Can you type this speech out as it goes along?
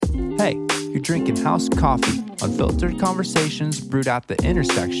Hey, you're drinking house coffee, unfiltered conversations brewed at the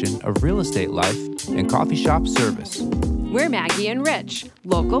intersection of real estate life and coffee shop service. We're Maggie and Rich,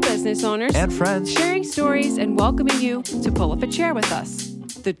 local business owners And friends. sharing stories and welcoming you to pull up a chair with us.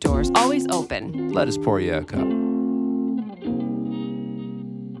 The door's always open. Let us pour you a cup.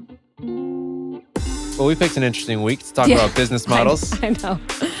 Well, we picked an interesting week to talk about business models I know.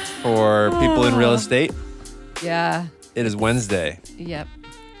 for people in real estate. Yeah. It is Wednesday, Yep.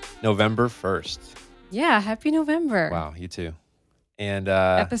 November 1st. Yeah. Happy November. Wow, you too. And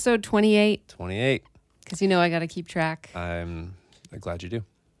Episode 28. 28. Because you know I got to keep track. I'm glad you do.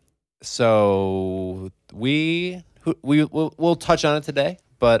 So we'll touch on it today,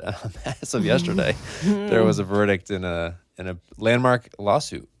 but as of yesterday, there was a verdict in a landmark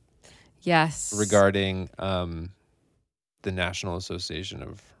lawsuit. Yes. Regarding the National Association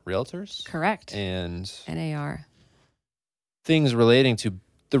of Realtors. Correct. And NAR. things relating to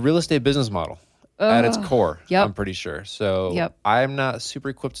the real estate business model at its core, Yep. I'm pretty sure. So Yep. I'm not super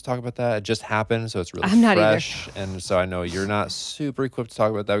equipped to talk about that. It just happened, so it's really I'm not either. fresh. And so I know you're not super equipped to talk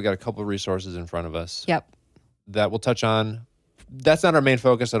about that. We got a couple of resources in front of us Yep. that we'll touch on. That's not our main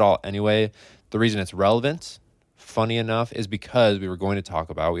focus at all anyway. The reason it's relevant, funny enough, is because we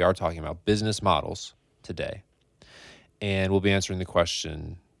are talking about business models today. And we'll be answering the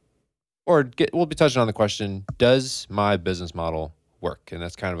question, we'll be touching on the question, does my business model work? And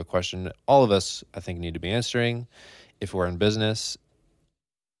that's kind of a question all of us, I think, need to be answering if we're in business.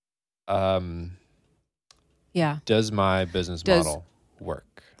 Yeah. Does my business model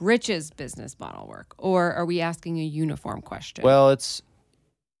work? Rich's business model work? Or are we asking a uniform question? Well, it's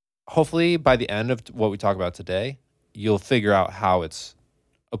hopefully by the end of what we talk about today, you'll figure out how it's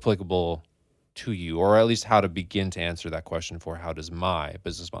applicable to you, or at least how to begin to answer that question for how does my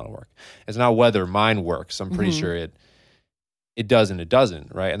business model work. It's not whether mine works. I'm pretty sure it does and it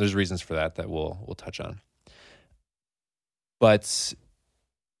doesn't, right? And there's reasons for that we'll touch on. But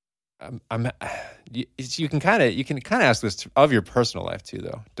you can kind of ask this of your personal life too,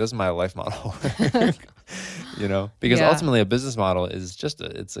 though. Does my life model work? Because ultimately a business model is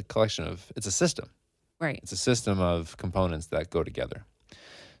it's a collection of, it's a system. Right. It's a system of components that go together.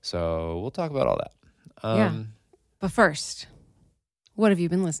 So we'll talk about all that. Yeah. But first, what have you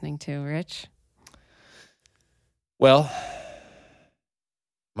been listening to, Rich? Well,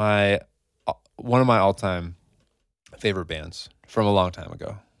 one of my all-time favorite bands from a long time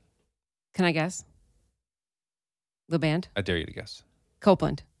ago. Can I guess? The band? I dare you to guess.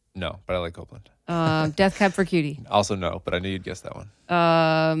 Copeland. No, but I like Copeland. Death Cab for Cutie. Also no, but I knew you'd guess that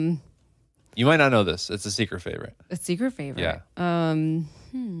one. You might not know this. It's a secret favorite. A secret favorite. Yeah.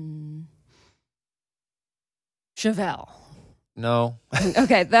 Chevelle. No.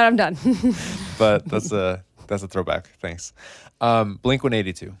 Okay, that I'm done. But that's a throwback. Thanks.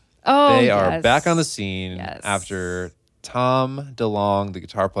 Blink-182. Oh, They are back on the scene Yes. after Tom DeLonge, the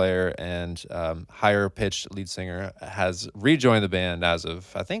guitar player and higher pitched lead singer, has rejoined the band as of,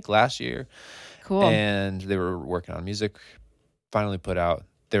 I think, last year. Cool. And they were working on music, finally put out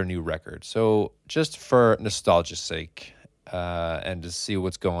their new record. So just for nostalgia's sake, and to see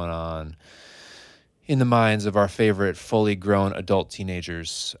what's going on in the minds of our favorite fully grown adult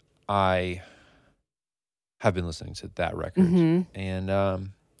teenagers, I have been listening to that record. And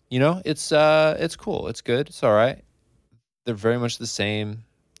it's cool. It's good. It's all right. They're very much the same.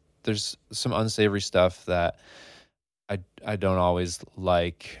 There's some unsavory stuff that I don't always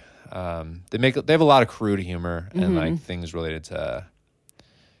like. They have a lot of crude humor and like things related to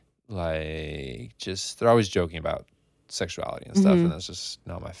like just they're always joking about sexuality and stuff, and that's just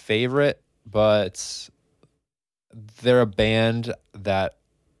not my favorite. But they're a band that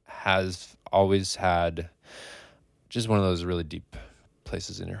has always had just one of those really deep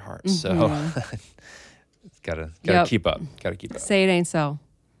places in your heart. So gotta keep up. Gotta keep up. Say it ain't so.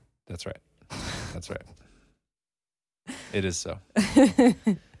 That's right. That's right. It is so.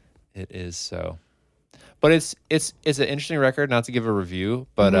 It is so. But it's an interesting record, not to give a review,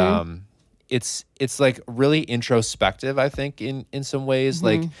 but it's like really introspective, I think, in some ways.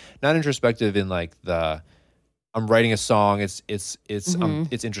 Like not introspective in like the I'm writing a song, it's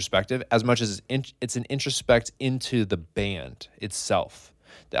introspective as much as it's an introspect into the band itself.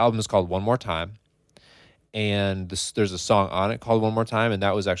 The album is called One More Time. And there's a song on it called One More Time, and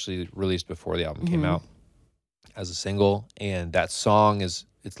that was actually released before the album came out as a single. And that song it's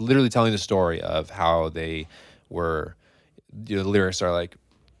literally telling the story of how they were, the lyrics are like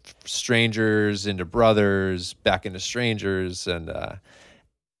strangers into brothers, back into strangers, and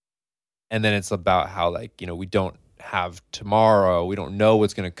then it's about how like, we don't have tomorrow, we don't know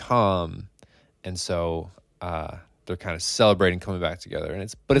what's going to come. And so they're kind of celebrating coming back together, and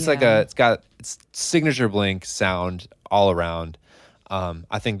it's like Yeah. it's got its signature Blink sound all around.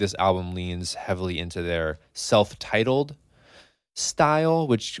 I think this album leans heavily into their self-titled style,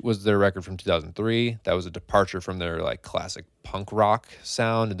 which was their record from 2003. That was a departure from their like classic punk rock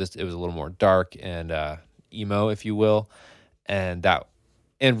sound. And it was a little more dark and emo, if you will, and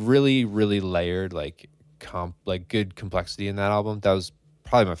really really layered like good complexity in that album. That was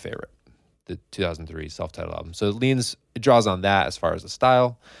probably my favorite, the 2003 self-titled album. So it draws on that as far as the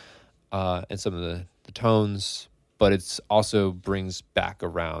style and some of the tones, but it's also brings back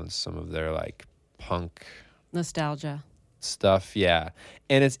around some of their like punk Nostalgia. stuff. Yeah.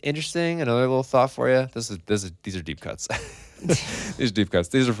 And it's interesting. Another little thought for you. These are deep cuts. These are deep cuts.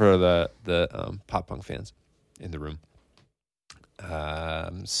 These are for the pop punk fans in the room.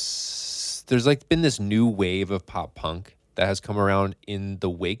 There's like been this new wave of pop punk that has come around in the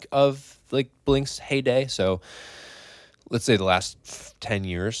wake of like Blink's heyday. So let's say the last 10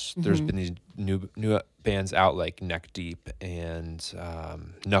 years, there's been these new bands out like Neck Deep and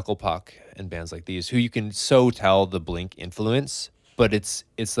Knuckle Puck and bands like these who you can so tell the Blink influence, but it's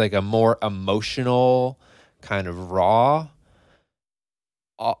like a more emotional kind of raw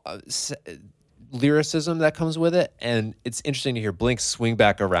lyricism that comes with it. And it's interesting to hear Blink swing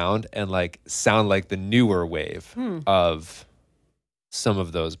back around and like sound like the newer wave of some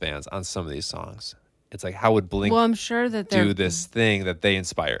of those bands on some of these songs. It's like, how would Blink Well, I'm sure that do this thing that they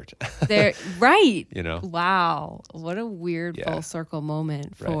inspired? they're right. You know? Wow. What a weird Yeah. full circle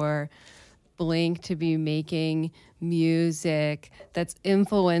moment Right. for Blink to be making music that's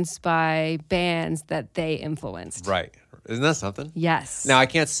influenced by bands that they influenced. Right. Isn't that something? Yes. Now,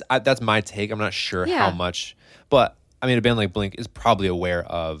 that's my take. I'm not sure Yeah. how much, but I mean, a band like Blink is probably aware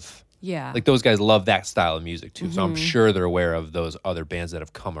of, Yeah. like, those guys love that style of music too. So I'm sure they're aware of those other bands that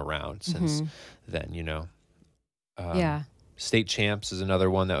have come around since then, you know? Yeah. State Champs is another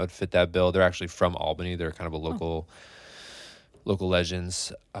one that would fit that bill. They're actually from Albany. They're kind of a local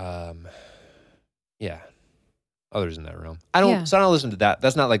legends. Yeah. Others in that realm. So I don't listen to that.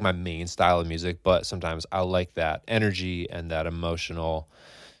 That's not like my main style of music, but sometimes I like that energy and that emotional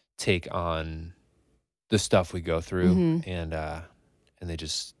take on the stuff we go through. And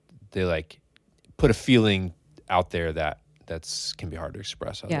they like put a feeling out there that's can be hard to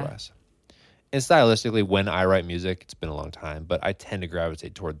express otherwise. And stylistically, when I write music, it's been a long time, but I tend to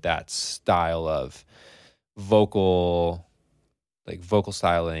gravitate toward that style of vocal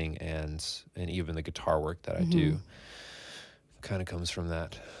styling and even the guitar work that I do kind of comes from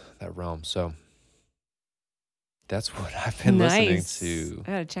that realm. So that's what I've been listening to.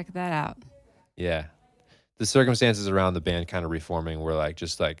 I gotta check that out. Yeah. The circumstances around the band kind of reforming were like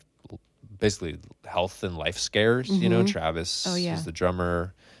just like basically health and life scares. You know, Travis is the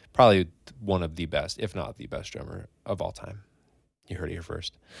drummer, probably one of the best, if not the best drummer of all time. You heard it here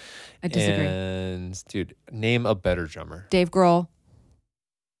first. I disagree. And dude, name a better drummer. Dave Grohl.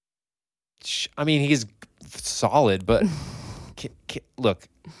 I mean, he's solid, but look,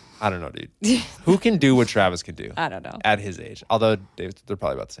 I don't know, dude. Who can do what Travis can do? I don't know. At his age. Although they're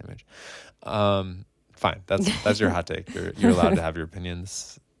probably about the same age. Fine. That's your hot take. You're allowed to have your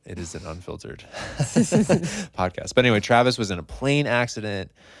opinions. It is an unfiltered podcast. But anyway, Travis was in a plane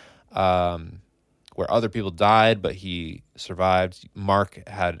accident where other people died, but he survived. Mark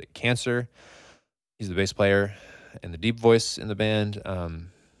had cancer. He's the bass player and the deep voice in the band.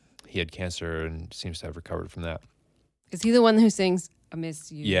 He had cancer and seems to have recovered from that. Is he the one who sings "I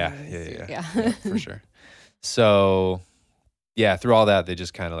Miss You"? Yeah, for sure. So, yeah, through all that, they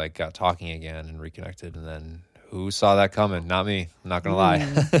just kind of like got talking again and reconnected. And then who saw that coming? Not me. I'm not gonna lie.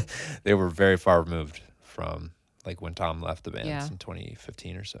 They were very far removed from like when Tom left the band in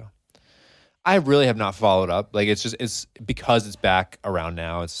 2015 or so. I really have not followed up. Like it's because it's back around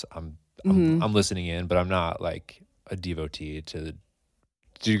now. I'm listening in, but I'm not like a devotee to the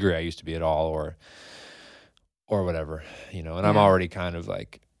degree I used to be at all, or whatever, you know. And I'm already kind of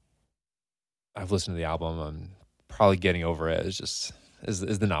like, I've listened to the album. I'm probably getting over it. It's just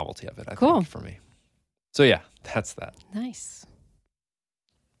is the novelty of it. I think for me. So yeah, that's that. Nice.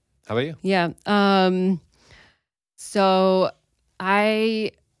 How about you? Yeah. So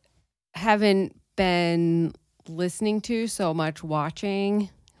I haven't been listening to so much watching,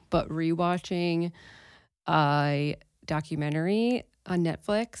 but rewatching a documentary on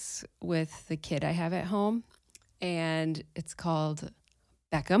Netflix with the kid I have at home, and it's called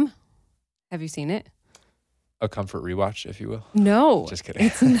Beckham. Have you seen it? A comfort rewatch, if you will. No, Just kidding.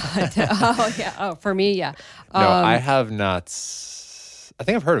 It's not. Oh yeah. Oh, for me, yeah. No, I have not. I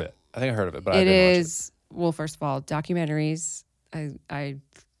think I've heard of it. But I didn't watch it. Well, first of all, documentaries. I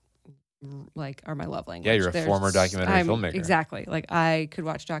like are my love language. Yeah, you're a former documentary filmmaker. Exactly. Like I could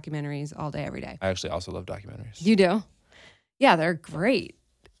watch documentaries all day, every day. I actually also love documentaries. You do? Yeah, they're great.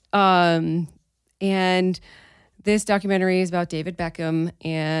 And this documentary is about David Beckham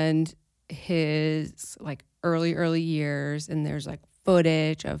and his like early years, and there's like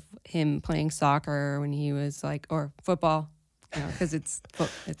footage of him playing soccer when he was like, or football, because it's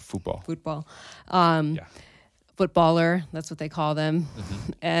Football. Yeah. Footballer, that's what they call them.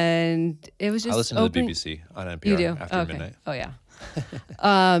 Mm-hmm. And it was just I listen to the BBC on NPR You do? after midnight. Oh yeah.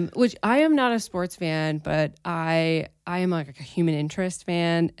 Which I am not a sports fan, but I am like a human interest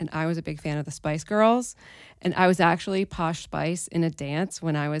fan, and I was a big fan of the Spice Girls, and I was actually Posh Spice in a dance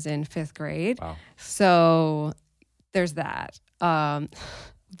when I was in 5th grade. Wow. So there's that.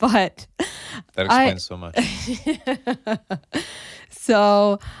 But That explains so much.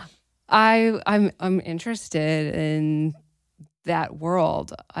 So I'm interested in that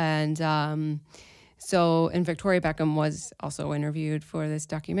world, and and Victoria Beckham was also interviewed for this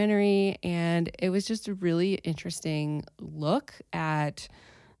documentary, and it was just a really interesting look at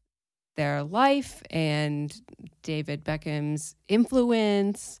their life and David Beckham's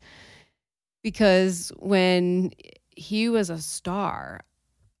influence, because when he was a star,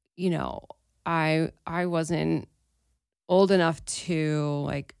 I wasn't old enough to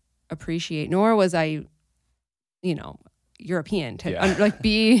like appreciate, nor was I, European to like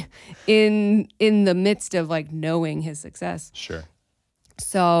be in the midst of like knowing his success. Sure.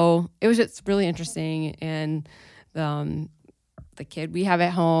 So it was just really interesting, and the kid we have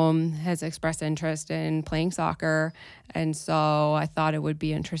at home has expressed interest in playing soccer, and so I thought it would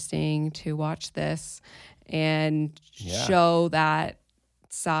be interesting to watch this and show that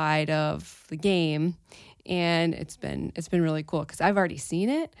side of the game. And it's been really cool because I've already seen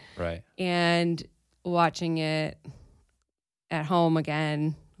it, right? And watching it at home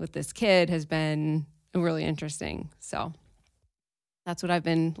again with this kid has been really interesting. So that's what I've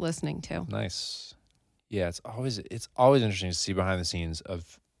been listening to. Nice. Yeah, it's always interesting to see behind the scenes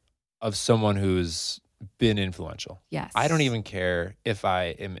of someone who's been influential. Yes. I don't even care if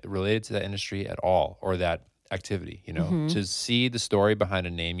I am related to that industry at all or that activity, to see the story behind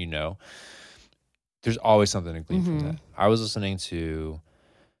a name, there's always something to glean from that. I was listening to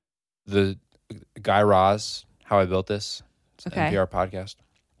the Guy Raz, How I Built This, it's an NPR podcast.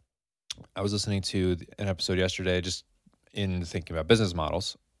 I was listening to an episode yesterday just in thinking about business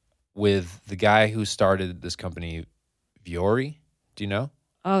models with the guy who started this company, Vuori. Do you know?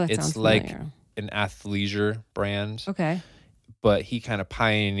 Oh, that sounds familiar. It's like an athleisure brand. Okay. But he kind of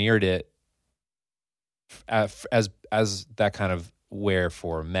pioneered it as that kind of wear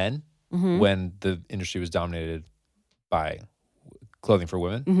for men when the industry was dominated by clothing for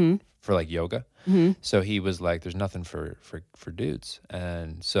women for like yoga. So he was like, there's nothing for dudes.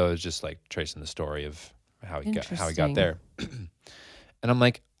 And so it's just like tracing the story of how he got there. And I'm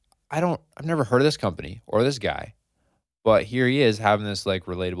like, I've never heard of this company or this guy, but here he is having this like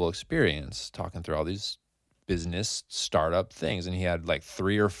relatable experience talking through all these business startup things. And he had like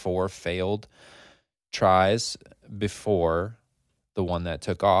 3 or 4 failed tries before the one that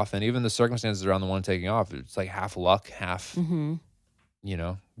took off. And even the circumstances around the one taking off, it's like half luck, half,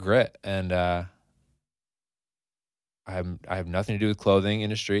 grit. And I have nothing to do with clothing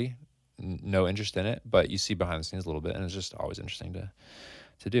industry, no interest in it, but you see behind the scenes a little bit, and it's just always interesting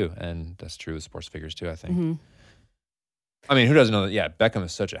to do. And that's true with sports figures too, I think. I mean, who doesn't know that? Yeah, Beckham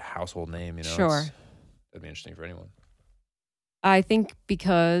is such a household name, Sure. That'd be interesting for anyone. I think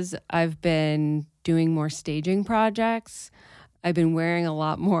because I've been doing more staging projects, I've been wearing a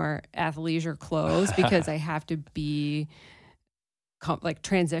lot more athleisure clothes because I have to be like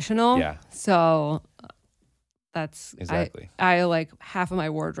transitional. Yeah. So that's exactly. I like half of my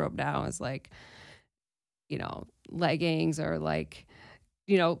wardrobe now is like, leggings or like,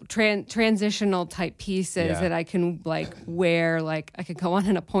 transitional type pieces that I can like wear. Like I could go on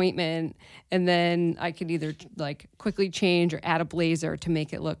an appointment and then I could either like quickly change or add a blazer to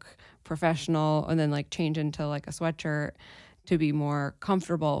make it look professional, and then like change into like a sweatshirt to be more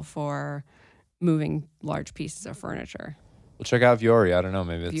comfortable for moving large pieces of furniture. Well, check out Vuori. I don't know.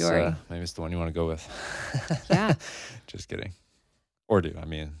 Maybe it's the one you want to go with. Yeah. Just kidding. Or do. I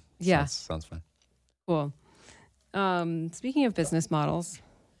mean, sounds fun. Cool. Speaking of business models.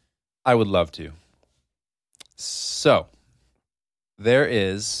 I would love to. So, there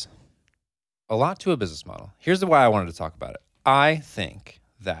is a lot to a business model. Here's why I wanted to talk about it. I think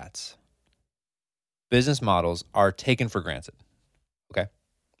that business models are taken for granted. Okay?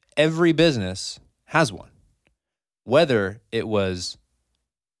 Every business has one. Whether it was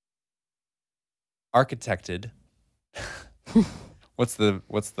architected What's the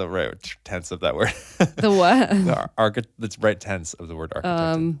right tense of that word? The what? The right tense of the word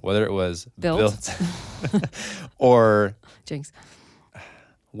architected. Whether it was Built. or Jinx.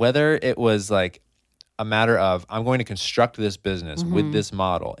 whether it was like a matter of I'm going to construct this business with this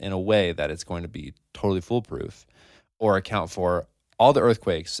model in a way that it's going to be totally foolproof or account for all the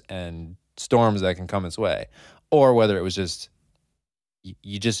earthquakes and storms that can come its way, or whether it was just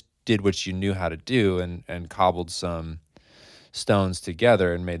you just did what you knew how to do and cobbled some stones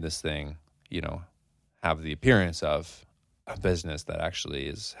together and made this thing, have the appearance of a business that actually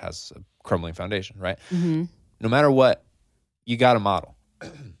has a crumbling foundation, right? Mm-hmm. No matter what, you got a model.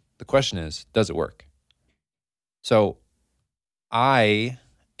 The question is, does it work? So I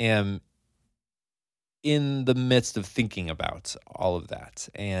am in the midst of thinking about all of that.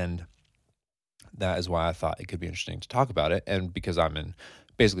 And that is why I thought it could be interesting to talk about it. And because I'm in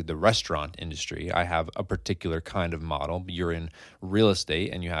basically the restaurant industry, I have a particular kind of model. You're in real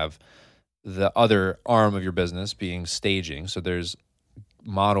estate and you have the other arm of your business being staging. So there's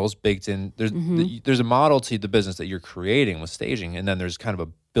models baked in. There's a model to the business that you're creating with staging. And then there's kind of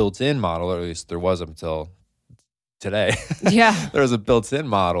a built-in model, or at least there was up until today. Yeah. There was a built-in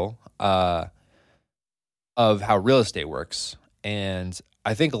model of how real estate works. And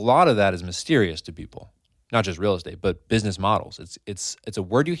I think a lot of that is mysterious to people, not just real estate, but business models. It's a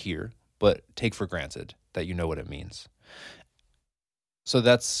word you hear, but take for granted that you know what it means. So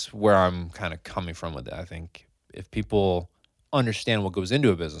that's where I'm kind of coming from with it. I think if people understand what goes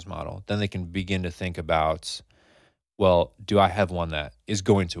into a business model, then they can begin to think about, well, do I have one that is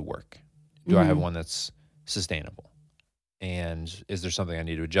going to work? Do I have one that's sustainable? And is there something I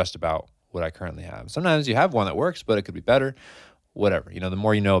need to adjust about what I currently have? Sometimes you have one that works, but it could be better. Whatever. The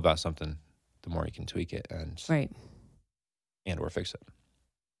more you know about something, the more you can tweak it and or fix it.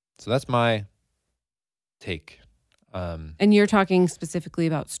 So that's my take. And you're talking specifically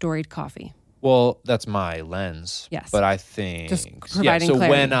about storied coffee. Well, that's my lens. Yes. But I think just providing so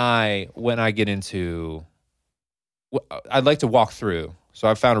clarity. when I get into, I'd like to walk through. So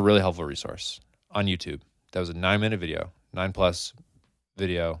I found a really helpful resource on YouTube. That was a 9-minute video, 9+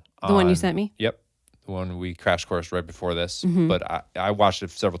 video. The one you sent me? Yep. The one we crash coursed right before this. But I watched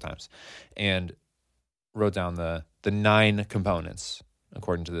it several times and wrote down the 9 components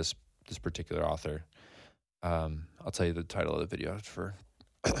according to this particular author. I'll tell you the title of the video for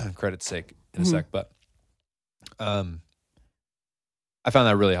credit's sake in a sec. But I found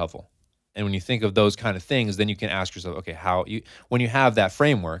that really helpful. And when you think of those kind of things, then you can ask yourself, okay, when you have that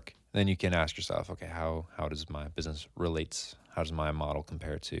framework, then you can ask yourself, okay, how does my business relate? How does my model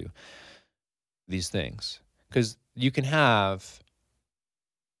compare to these things? Because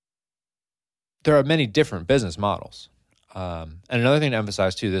there are many different business models. And another thing to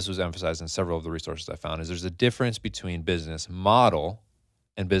emphasize too, this was emphasized in several of the resources I found, is there's a difference between business model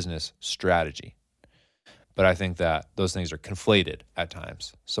and business strategy. But I think that those things are conflated at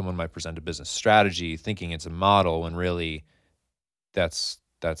times. Someone might present a business strategy thinking it's a model when really that's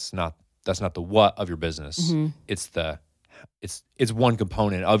not the what of your business. It's one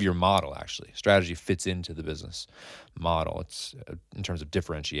component of your model, actually. Strategy fits into the business model. It's in terms of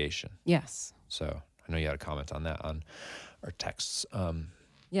differentiation. Yes. So I know you had a comment on that on our texts.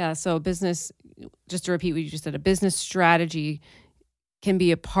 Yeah. So business, just to repeat what you just said, a business strategy can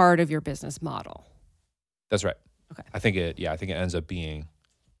be a part of your business model. That's right. Okay. I think it ends up being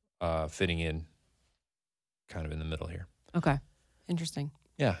fitting in kind of in the middle here. Okay. Interesting.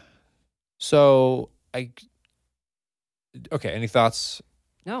 Yeah. So any thoughts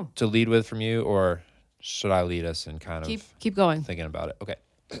No. to lead with from you, or should I lead us in kind of keep going. thinking about it? Okay.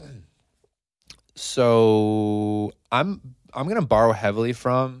 So I'm going to borrow heavily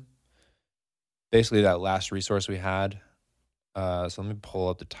from basically that last resource we had. So let me pull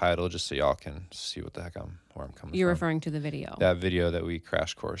up the title just so y'all can see what the heck where I'm coming from. You're referring to the video. That video that we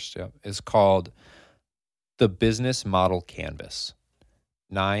crash coursed. Yeah. It's called The Business Model Canvas.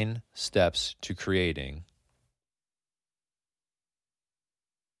 9 Steps to Creating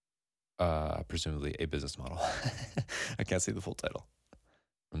presumably a business model. I can't see the full title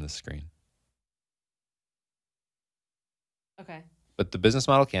from the screen. Okay. But The Business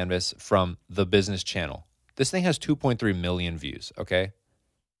Model Canvas from The Business Channel. This thing has 2.3 million views, okay?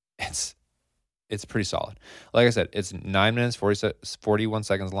 It's pretty solid. Like I said, it's 9 minutes, 41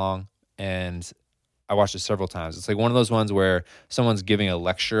 seconds long, and I watched it several times. It's like one of those ones where someone's giving a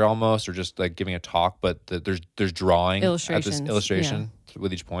lecture almost, or just like giving a talk, but there's drawing at this illustration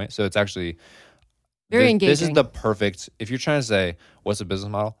with each point. So it's actually very engaging. This is the perfect, if you're trying to say, what's a business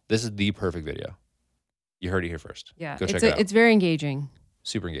model? This is the perfect video. You heard it here first. Yeah, Go check it out. It's very engaging.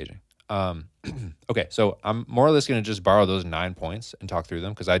 Super engaging. Okay, so I'm more or less going to just borrow those 9 points and talk through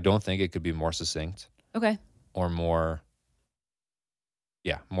them because I don't think it could be more succinct Okay. or more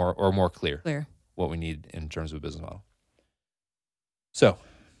clear Clear. what we need in terms of a business model. So,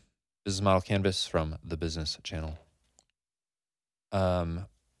 business model canvas from the Business Channel. Do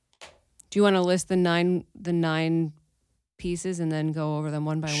you want to list the nine pieces and then go over them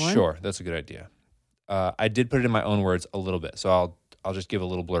one by one? Sure, that's a good idea. I did put it in my own words a little bit, so I'll just give a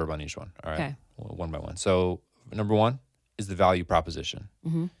little blurb on each one. All right, Okay. one by one. So number 1 is the value proposition.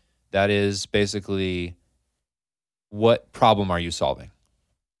 Mm-hmm. That is basically what problem are you solving?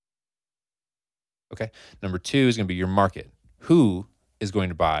 Okay. Number 2 is going to be your market. Who is going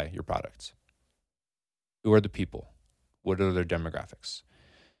to buy your products? Who are the people? What are their demographics?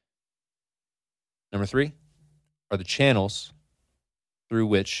 Number 3 are the channels through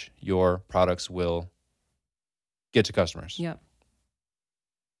which your products will get to customers. Yep.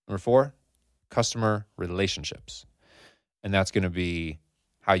 Number 4, customer relationships. And that's going to be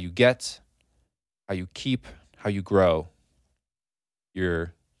how you get, how you keep, how you grow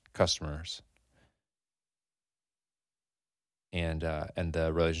your customers. And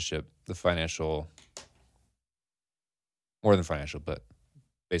the relationship, the financial, more than financial, but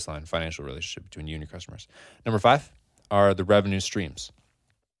baseline financial relationship between you and your customers. Number 5 are the revenue streams.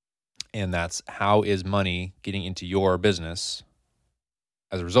 And that's how is money getting into your business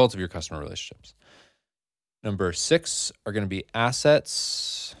as a result of your customer relationships. Number 6 are going to be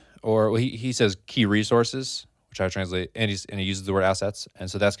assets, or he says key resources, which I translate, and he uses the word assets. And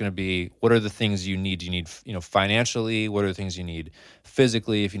so that's going to be, what are the things you need? Do you need, financially? What are the things you need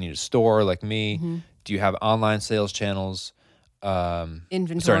physically? If you need a store like me, Mm-hmm. do you have online sales channels?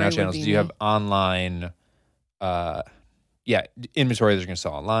 Inventory. Sorry, not channels. Do you have online? Inventory that you're going to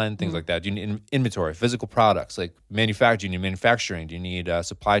sell online, things like that. Do you need inventory, physical products, like manufacturing? Do you need manufacturing? Do you need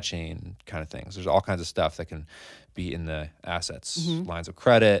supply chain kind of things? There's all kinds of stuff that can be in the assets, lines of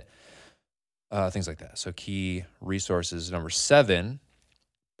credit, things like that. So key resources. Number 7,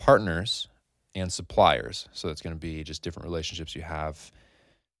 partners and suppliers. So that's going to be just different relationships you have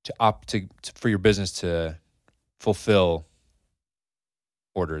for your business to fulfill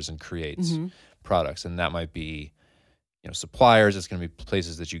orders and create products. And that might be, suppliers. It's going to be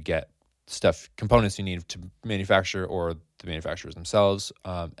places that you get components you need to manufacture, or the manufacturers themselves.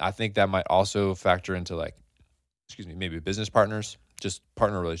 I think that might also factor into maybe business partners, just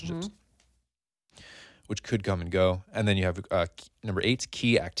partner relationships, which could come and go. And then you have number 8,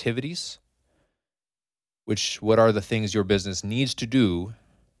 key activities, what are the things your business needs to do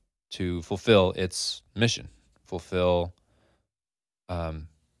to fulfill its mission, fulfill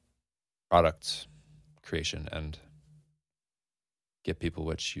product creation, and get people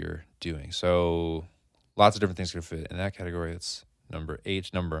what you're doing. So lots of different things can fit in that category. That's number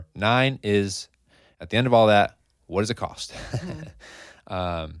 8. Number 9 is, at the end of all that, what does it cost?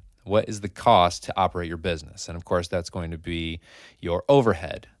 What is the cost to operate your business? And of course, that's going to be your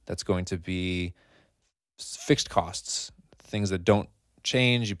overhead. That's going to be fixed costs, things that don't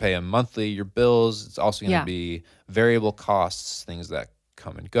change. You pay them monthly, your bills. It's also going to be variable costs, things that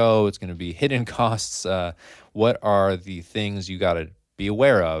come and go. It's going to be hidden costs. What are the things you got to be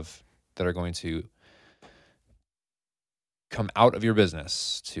aware of that are going to come out of your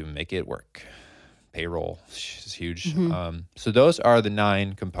business to make it work? Payroll is huge. So those are the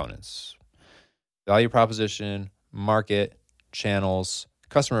 9 components: value proposition, market, channels,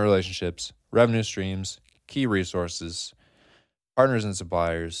 customer relationships, revenue streams, key resources, partners and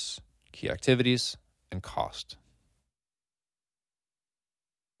suppliers, key activities, and cost.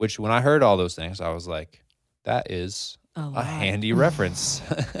 Which, when I heard all those things, I was like, that is a handy reference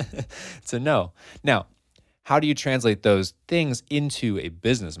to know. Now, how do you translate those things into a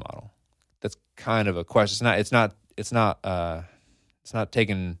business model? That's kind of a question. It's not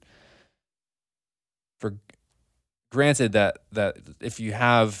taken for granted that if you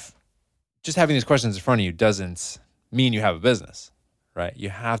have just having these questions in front of you doesn't mean you have a business, right?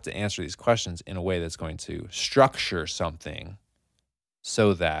 You have to answer these questions in a way that's going to structure something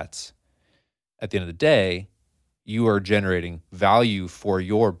so that at the end of the day, you are generating value for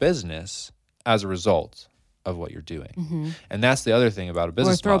your business as a result of what you're doing. And that's the other thing about a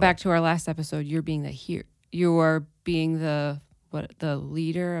business model. Or throwback to our last episode, you're being you are being the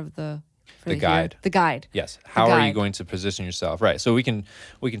leader of the guide. The guide. Yes. How are you going to position yourself? Right. So we can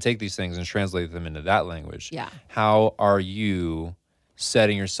take these things and translate them into that language. Yeah. How are you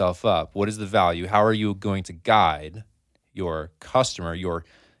setting yourself up? What is the value? How are you going to guide your customer,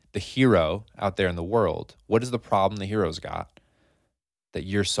 the hero out there in the world? What is the problem the hero's got that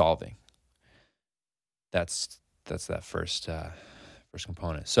you're solving? That's that first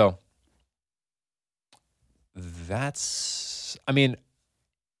component. So I mean,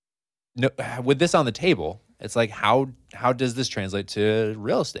 no, with this on the table, it's like, how does this translate to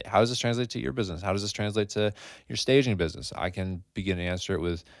real estate? How does this translate to your business? How does this translate to your staging business? I can begin to answer it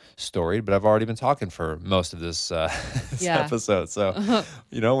with storied, but I've already been talking for most of this, this Yeah. episode. So,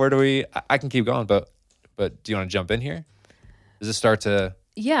 where do I can keep going, but do you want to jump in here? Does this start to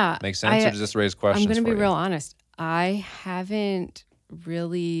Yeah. make sense, or does this raise questions? I'm going to for be you? real honest. I haven't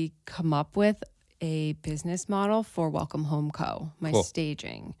really come up with a business model for Welcome Home Co., my Cool.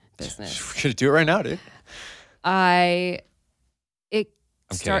 staging business. We could do it right now, dude. I'm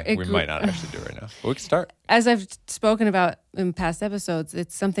kidding. We might not actually do it right now, but we can start. As I've spoken about in past episodes,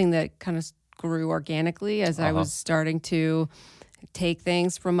 it's something that kind of grew organically as I was starting to take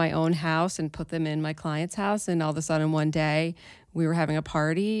things from my own house and put them in my client's house. And all of a sudden one day we were having a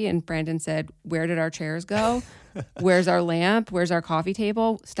party and Brandon said, "Where did our chairs go? Where's our lamp? Where's our coffee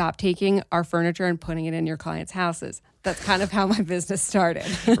table? Stop taking our furniture and putting it in your clients' houses." That's kind of how my business started.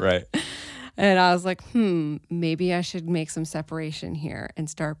 Right. And I was like, maybe I should make some separation here and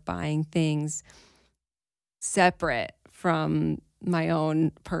start buying things separate from my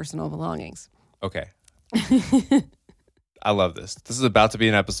own personal belongings. Okay. I love this. This is about to be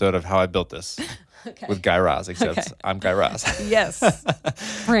an episode of How I Built This with Guy Raz, except I'm Guy Raz. Yes.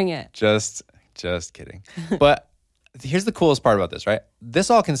 Bring it. Just kidding. But here's the coolest part about this, right? This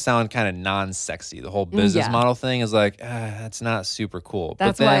all can sound kind of non-sexy. The whole business model thing is like, that's not super cool.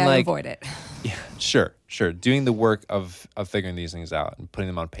 That's but then, why I avoid it. Yeah, sure. Doing the work of figuring these things out and putting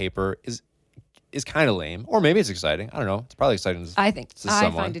them on paper is kind of lame, or maybe it's exciting. I don't know. It's probably exciting. I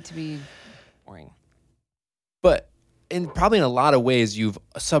someone. find it to be boring. But probably in a lot of ways, you've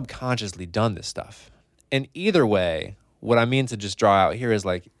subconsciously done this stuff. And either way, what I mean to just draw out here is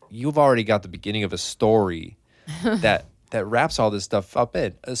like, you've already got the beginning of a story that wraps all this stuff up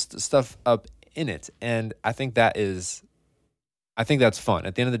in it. And I think that's fun.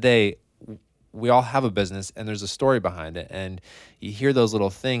 At the end of the day, we all have a business and there's a story behind it. And you hear those little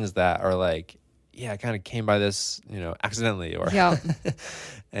things that are like, yeah, I kind of came by this, accidentally, or Yeah.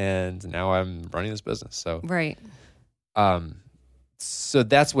 and now I'm running this business. So Right. So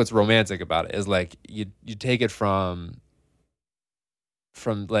that's what's romantic about it, is like you take it from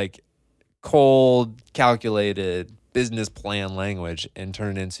like cold, calculated business plan language and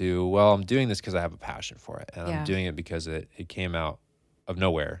turn it into, well, I'm doing this because I have a passion for it, and I'm doing it because it came out of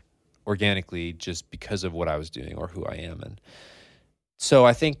nowhere, organically, just because of what I was doing or who I am. And so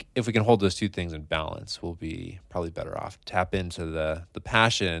I think if we can hold those two things in balance, we'll be probably better off. Tap into the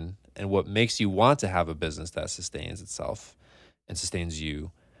passion and what makes you want to have a business that sustains itself and sustains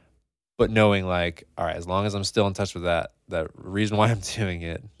you, but knowing like, all right, as long as I'm still in touch with that reason why I'm doing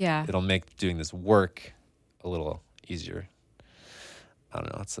it, it'll make doing this work a little easier. I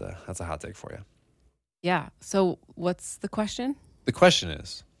don't know. That's a hot take for you. Yeah. So what's the question? The question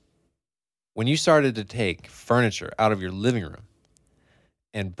is, when you started to take furniture out of your living room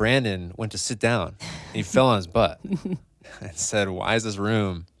and Brandon went to sit down and he fell on his butt and said, "Why is this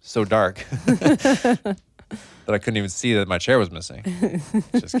room so dark that I couldn't even see that my chair was missing?"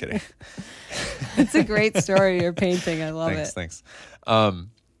 Just kidding. It's a great story you're painting. I love it. Thanks.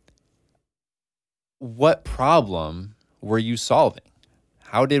 What problem were you solving?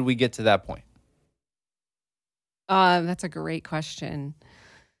 How did we get to that point? That's a great question.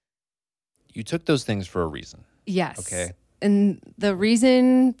 You took those things for a reason. Yes. Okay. And the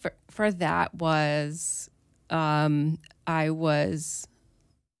reason for that was I was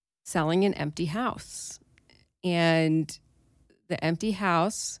selling an empty house. And the empty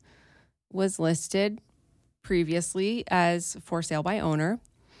house was listed previously as for sale by owner.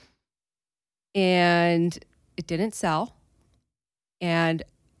 And it didn't sell. And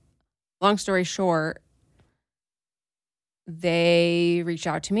long story short, they reached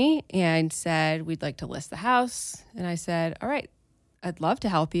out to me and said, "We'd like to list the house." And I said, "All right, I'd love to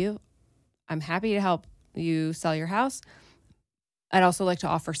help you. I'm happy to help you sell your house. I'd also like to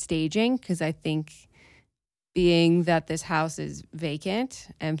offer staging because I think being that this house is vacant,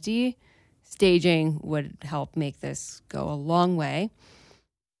 empty, staging would help make this go a long way."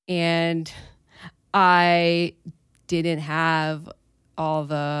 And I didn't have all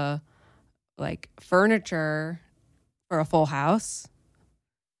the furniture for a full house.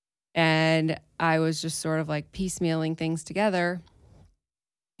 And I was just sort of piecemealing things together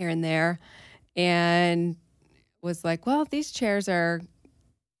here and there, and was like, well, these chairs are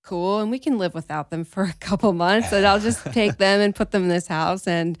cool and we can live without them for a couple months, and I'll just take them and put them in this house.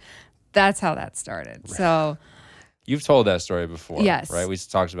 And that's how that started. Right. So you've told that story before, yes, right? We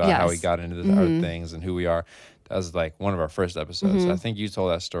talked about how we got into our things and who we are. That was one of our first episodes. I think you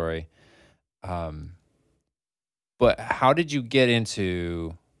told that story. But how did you get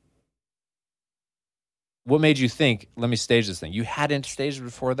into? What made you think? Let me stage this thing. You hadn't staged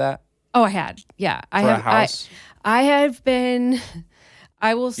before that Oh, I had. Yeah. for a house. I have been,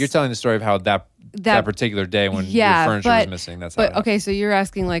 I will. You're telling the story of how that particular day when your furniture was missing. That's how. But okay, so you're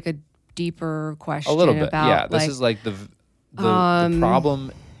asking like a deeper question. A little bit, about, yeah. This is like the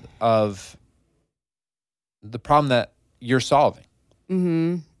problem of the problem that you're solving.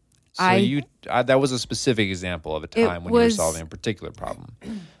 Mm-hmm. So that was a specific example of a time when you were solving a particular problem.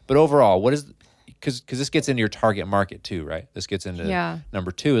 But overall, what is, because this gets into your target market too, right? This gets into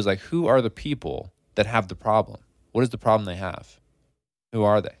number 2 is like, who are the people that have the problem? What is the problem they have? Who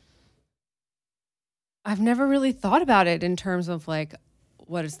are they? I've never really thought about it in terms of like,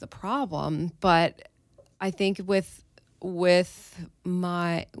 what is the problem? But I think with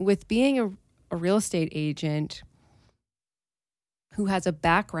being a real estate agent who has a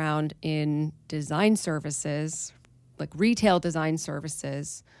background in design services, like retail design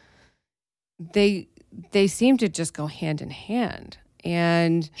services, they seem to just go hand in hand.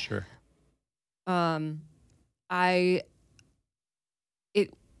 And sure.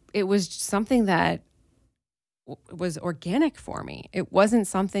 It was something that was organic for me. It wasn't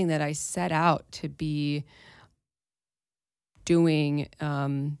something that I set out to be doing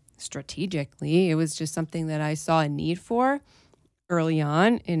strategically. It was just something that I saw a need for early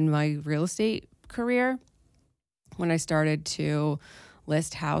on in my real estate career. When I started to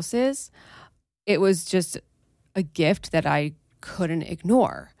list houses, it was just a gift that I couldn't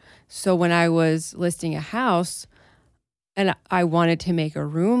ignore. So when I was listing a house and I wanted to make a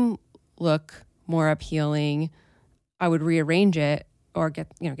room look more appealing, I would rearrange it or get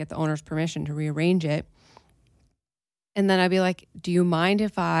the owner's permission to rearrange it. And then I'd be like, do you mind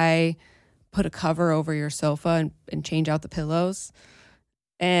if I put a cover over your sofa and change out the pillows?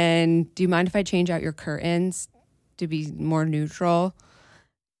 And do you mind if I change out your curtains to be more neutral?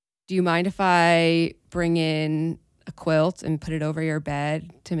 Do you mind if I bring in a quilt and put it over your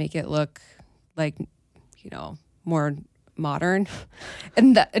bed to make it look like, more modern?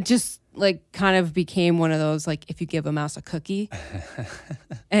 And that it just like kind of became one of those, like, if you give a mouse a cookie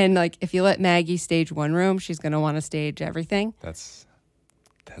and like, if you let Maggie stage one room, she's going to want to stage everything. That's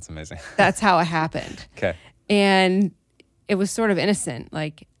amazing. That's how it happened. Okay. And it was sort of innocent.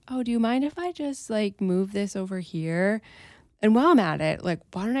 Like, oh, do you mind if I just like move this over here? And while I'm at it, like,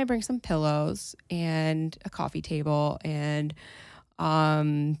 why don't I bring some pillows and a coffee table and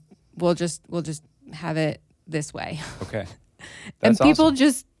we'll just have it this way. Okay. And people awesome.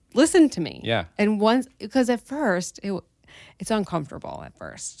 just listen to me. Yeah. And because at first it's uncomfortable at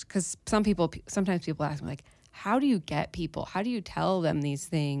first, because sometimes people ask me like, how do you get people? How do you tell them these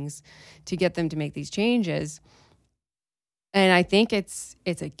things to get them to make these changes? And I think it's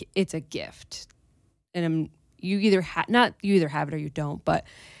a gift. And you either have it or you don't, but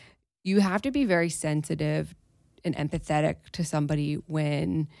you have to be very sensitive and empathetic to somebody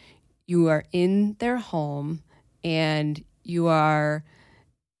when you are in their home and you are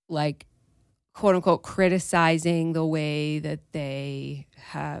like, quote unquote, criticizing the way that they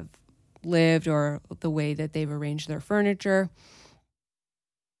have lived or the way that they've arranged their furniture.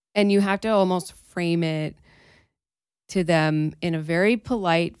 And you have to almost frame it to them in a very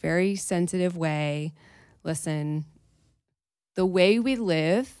polite, very sensitive way. Listen, the way we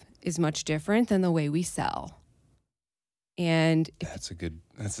live is much different than the way we sell. And that's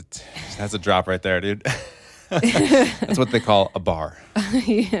a drop right there, dude. That's what they call a bar.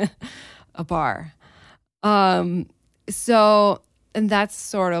 Yeah, a bar. So, and that's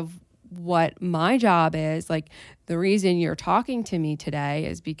sort of what my job is. Like, the reason you're talking to me today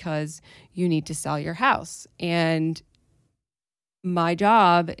is because you need to sell your house. And my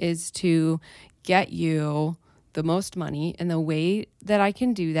job is to get you the most money. And the way that I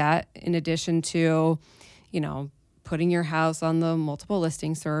can do that, in addition to, putting your house on the multiple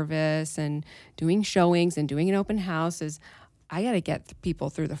listing service and doing showings and doing an open house, is I got to get people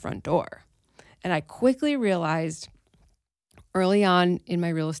through the front door. And I quickly realized early on in my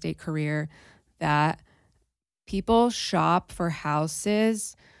real estate career that people shop for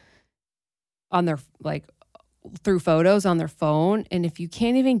houses on their, like, through photos on their phone. And if you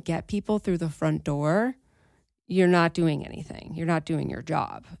can't even get people through the front door, you're not doing anything. You're not doing your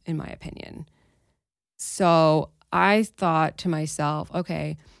job, in my opinion. So I thought to myself,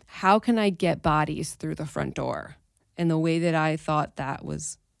 okay, how can I get bodies through the front door? And the way that I thought that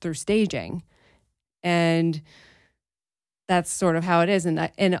was through staging. And that's sort of how it is. And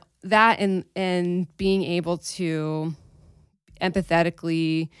being able to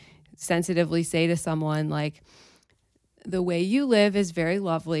empathetically, sensitively say to someone, like, the way you live is very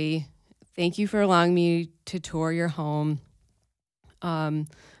lovely. Thank you for allowing me to tour your home.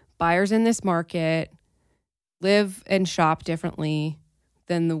 Buyers in this market live and shop differently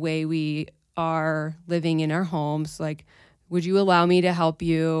than the way we are living in our homes. Like, would you allow me to help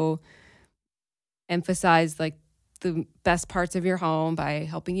you emphasize like the best parts of your home by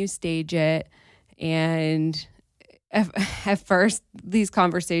helping you stage it? And at first, these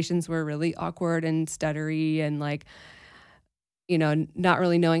conversations were really awkward and stuttery and like, you know, not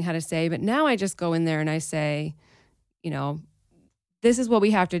really knowing how to say. But now I just go in there and I say, you know, this is what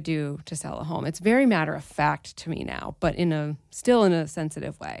we have to do to sell a home. It's very matter of fact to me now, but still in a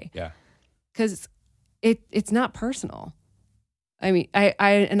sensitive way. Yeah. Because it's not personal. I mean,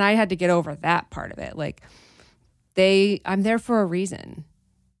 I had to get over that part of it. Like I'm there for a reason.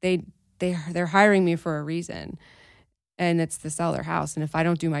 They're hiring me for a reason, and it's to sell their house. And if I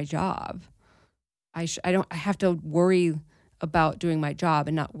don't do my job, I have to worry about doing my job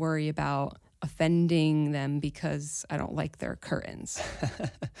and not worry about offending them because I don't like their curtains.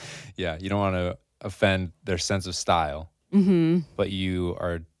 Yeah, you don't want to offend their sense of style, but you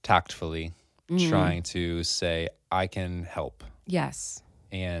are tactfully trying to say, I can help. Yes.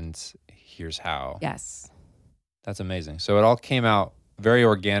 And here's how. Yes. That's amazing. So it all came out very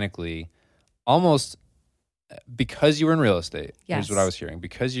organically, almost because you were in real estate. Yes. Here's what I was hearing.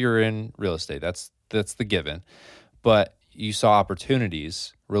 Because you're in real estate, that's the given. But you saw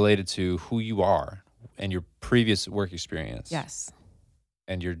opportunities related to who you are and your previous work experience. Yes.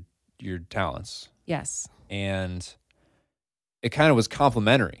 And your talents. Yes. And it kind of was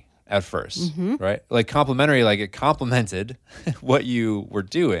complementary at first, right? Like complementary, like it complemented what you were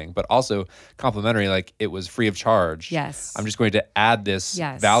doing, but also complementary, like it was free of charge. Yes. I'm just going to add this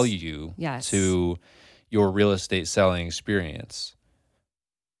value to your real estate selling experience.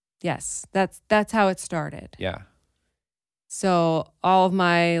 Yes. That's how it started. Yeah. So all of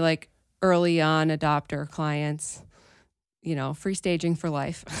my like early on adopter clients, you know, free staging for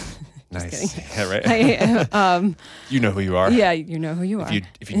life. Nice. Yeah, right. You know who you are. Yeah, you know who you are.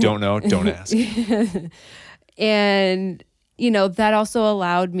 If you don't know, don't ask. And, you know, that also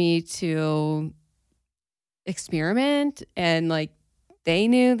allowed me to experiment, and like they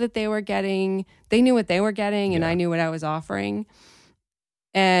knew what they were getting and I knew what I was offering.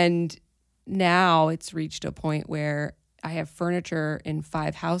 And now it's reached a point where I have furniture in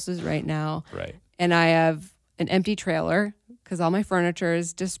 5 houses right now. Right. And I have an empty trailer because all my furniture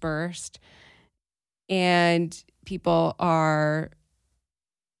is dispersed, and people are,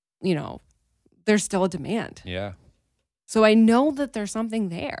 you know, there's still a demand. Yeah. So I know that there's something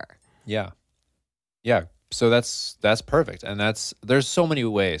there. Yeah. Yeah. So that's perfect. And there's so many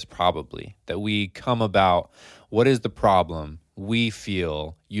ways probably that we come about what is the problem we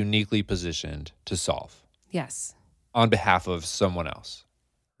feel uniquely positioned to solve. Yes. On behalf of someone else.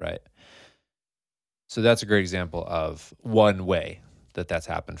 Right. So that's a great example of one way that's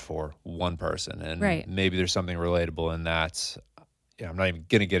happened for one person. And maybe there's something relatable in that. Yeah, I'm not even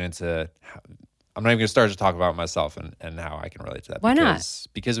going to get into I'm not even going to start to talk about myself and how I can relate to that. Why not?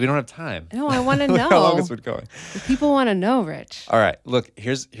 Because we don't have time. No, I want to know. How long has it been going? People want to know, Rich. All right. Look,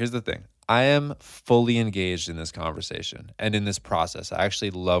 here's the thing. I am fully engaged in this conversation and in this process. I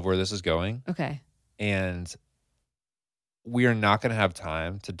actually love where this is going. Okay. And we are not going to have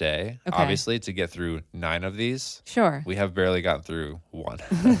time today, obviously, to get through 9 of these. Sure. We have barely gotten through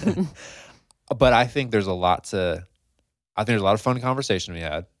 1. But I think there's a lot of fun conversation we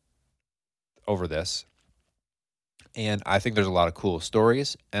had over this. And I think there's a lot of cool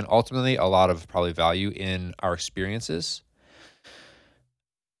stories and ultimately a lot of probably value in our experiences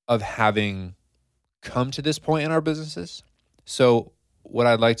of having come to this point in our businesses. So what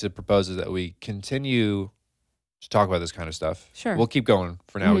I'd like to propose is that we continue to talk about this kind of stuff. Sure. We'll keep going.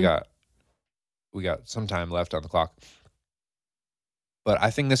 For now, we got some time left on the clock. But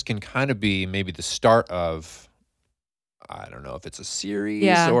I think this can kind of be maybe the start of, I don't know if it's a series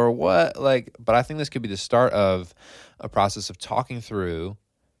or what, but I think this could be the start of a process of talking through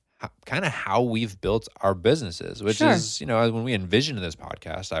kind of how we've built our businesses, which is, you know, when we envisioned this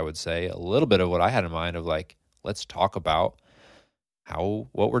podcast, I would say a little bit of what I had in mind of like, let's talk about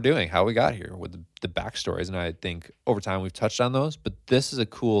what we're doing, how we got here with the backstories. And I think over time we've touched on those, but this is a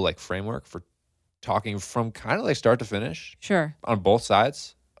cool like framework for talking from kind of like start to finish. Sure. On both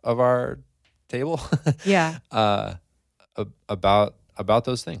sides of our table. Yeah. About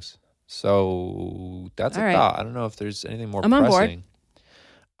those things. So that's all a right. thought. I don't know if there's anything more I'm pressing.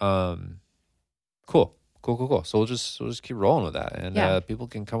 On board. Cool. So we'll just keep rolling with that, and people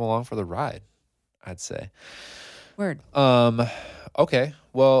can come along for the ride, I'd say. Word. Okay.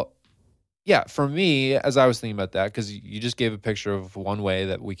 Well, yeah, for me, as I was thinking about that, because you just gave a picture of one way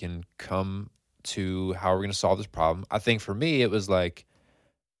that we can come to how we're going to solve this problem. I think for me, it was like,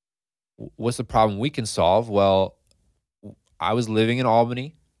 what's the problem we can solve? Well, I was living in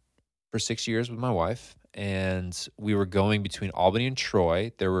Albany for 6 years with my wife, and we were going between Albany and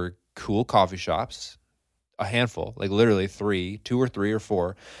Troy. There were cool coffee shops, a handful, like literally two or three or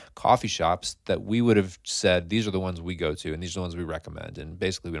four coffee shops that we would have said, these are the ones we go to and these are the ones we recommend. And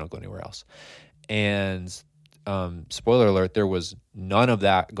basically, we don't go anywhere else. And spoiler alert, there was none of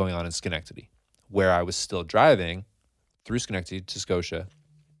that going on in Schenectady, where I was still driving through Schenectady to Scotia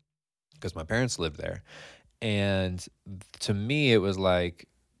because my parents lived there. And to me, it was like,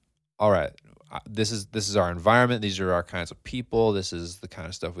 all right, this is our environment. These are our kinds of people. This is the kind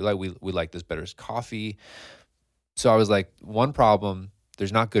of stuff we like. We like this better as coffee. So I was like, one problem,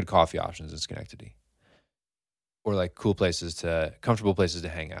 there's not good coffee options in Schenectady, or like comfortable places to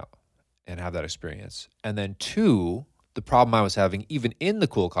hang out and have that experience. And then two, the problem I was having even in the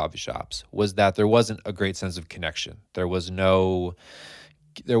cool coffee shops was that there wasn't a great sense of connection. There was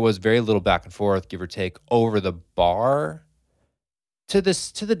very little back and forth, give or take, over the bar, to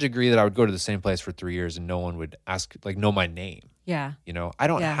the degree that I would go to the same place for 3 years and no one would know my name. Yeah. I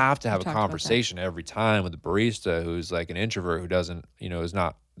don't Yeah, have to we have a talked about that. conversation every time with the barista who's like an introvert who doesn't, is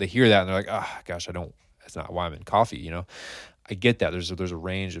not, they hear that and they're like, oh gosh, that's not why I'm in coffee. I get that there's a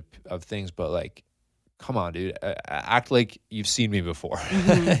range of things, but like, come on, dude, act like you've seen me before,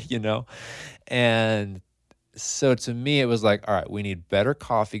 And so to me, it was like, all right, we need better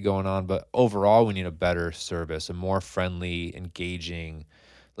coffee going on, but overall we need a better service, a more friendly, engaging,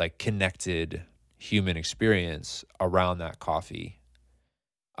 like connected human experience around that coffee.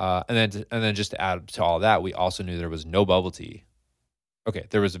 And then just to add to all that, we also knew there was no bubble tea. Okay,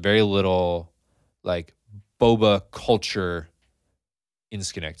 there was very little like boba culture in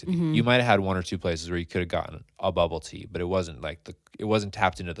Schenectady. Mhm. You might have had one or two places where you could have gotten a bubble tea, but it wasn't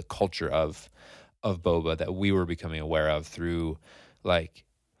tapped into the culture of boba that we were becoming aware of through like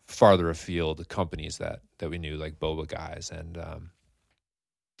farther afield companies that we knew, like Boba Guys and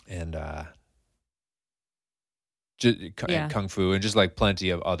Kung Fu, and just like plenty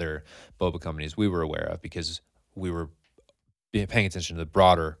of other boba companies we were aware of because we were paying attention to the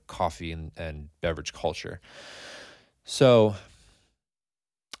broader coffee and beverage culture. So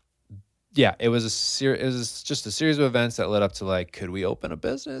yeah, it was just a series of events that led up to like, could we open a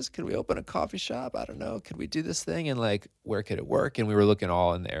business? Could we open a coffee shop? I don't know. Could we do this thing? And like, where could it work? And we were looking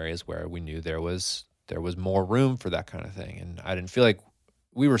all in the areas where we knew there was more room for that kind of thing. And I didn't feel like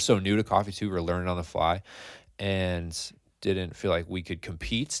we were so new to coffee too. We were learning on the fly and didn't feel like we could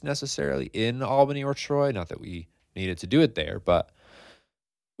compete necessarily in Albany or Troy. Not that we needed to do it there, but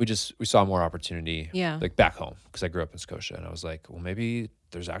we saw more opportunity like back home because I grew up in Scotia, and I was like, well, maybe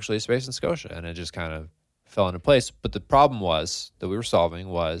there's actually a space in Scotia, and it just kind of fell into place. But the problem that we were solving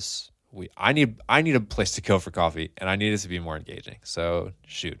was I need a place to go for coffee, and I need it to be more engaging. So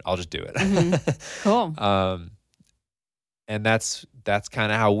shoot, I'll just do it. Mm-hmm. Cool. And that's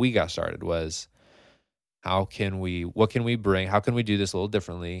kind of how we got started. Was what can we bring? How can we do this a little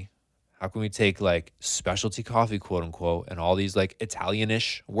differently? How can we take like specialty coffee, quote unquote, and all these like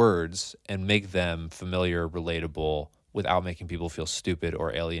Italianish words and make them familiar, relatable, without making people feel stupid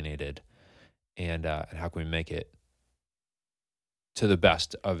or alienated? And how can we make it to the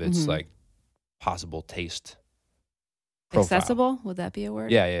best of its like possible taste profile? Accessible? Would that be a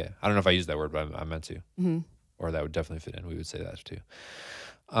word? Yeah. I don't know if I used that word, but I meant to. Mm-hmm. Or that would definitely fit in. We would say that too.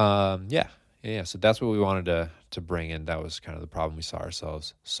 Yeah. So that's what we wanted to bring in. That was kind of the problem we saw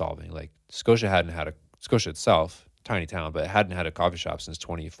ourselves solving. Like Scotia itself, tiny town, but it hadn't had a coffee shop since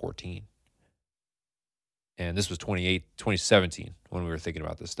 2014. And this was 2017 when we were thinking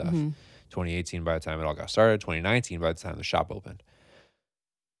about this stuff. Mm-hmm. 2018 by the time it all got started. 2019 by the time the shop opened.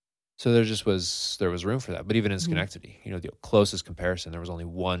 So there was room for that. But even in Schenectady, the closest comparison, there was only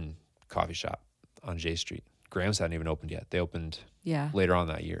one coffee shop on J Street. Graham's hadn't even opened yet. They opened later on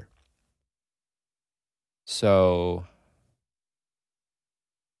that year. So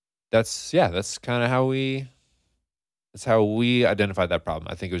that's kind of how we identified that problem.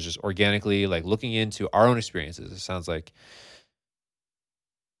 I think it was just organically like looking into our own experiences. Doesn't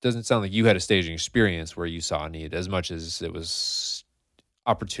sound like you had a staging experience where you saw a need as much as it was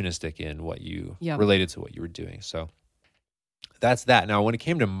opportunistic in what you related to what you were doing. So that's that. Now, when it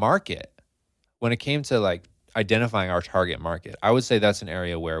came to like identifying our target market, I would say that's an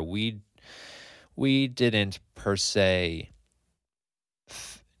area where we didn't per se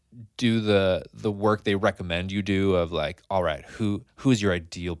do the work they recommend you do of like, all right, who's your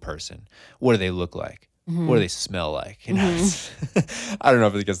ideal person? What do they look like? what do they smell like? You know, I don't know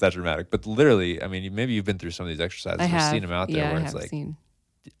if it gets that dramatic, but literally, I mean, maybe you've been through some of these exercises or seen them out there where it's like,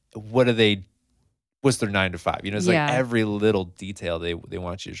 what do they, what's their 9 to 5? You know, it's like every little detail they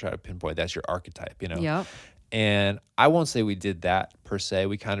want you to try to pinpoint. That's your archetype, you know? Yep. And I won't say we did that per se.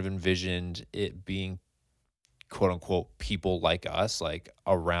 We kind of envisioned it being quote unquote people like us, like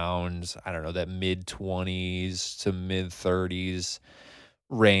around, I don't know, that mid 20s to mid 30s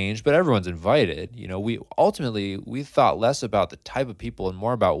range, but everyone's invited. You know, we thought less about the type of people and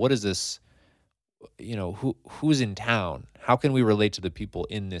more about what is this, you know, who's in town? How can we relate to the people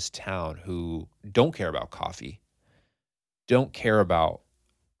in this town who don't care about coffee, don't care about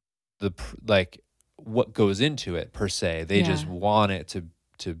the, like, what goes into it per se. They just want it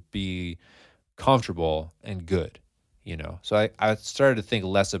to be comfortable and good, you know? So I started to think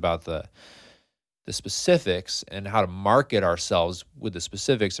less about the specifics and how to market ourselves with the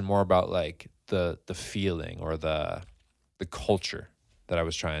specifics and more about like the feeling or the culture that I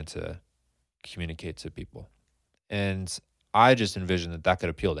was trying to communicate to people. And I just envisioned that could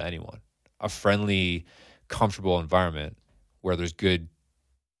appeal to anyone. A friendly, comfortable environment where there's good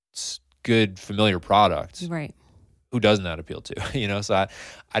familiar product. Right. Who doesn't that appeal to? You know, so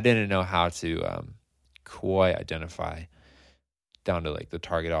I didn't know how to quite identify down to like the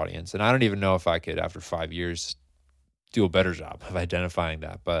target audience. And I don't even know if I could, after 5 years, do a better job of identifying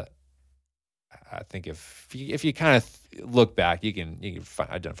that. But I think if you kind of look back, you can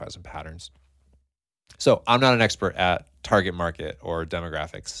identify some patterns. So I'm not an expert at target market or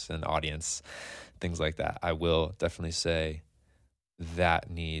demographics and audience, things like that. I will definitely say that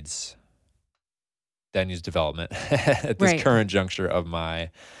needs development at this current juncture of my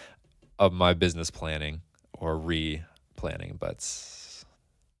business planning or re-planning. But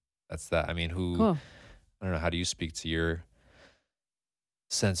that's that. I mean, cool. I don't know. How do you speak to your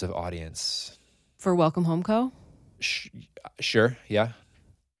sense of audience for Welcome Home Co? Sure. Yeah.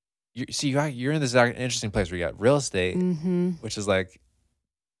 You're in this interesting place where you got real estate, which is like,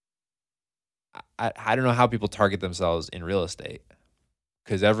 I don't know how people target themselves in real estate,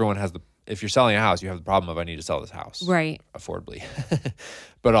 because everyone has if you're selling a house, you have the problem of I need to sell this house affordably,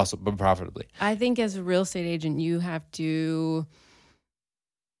 but profitably. I think as a real estate agent, you have to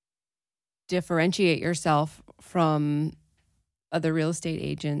differentiate yourself from other real estate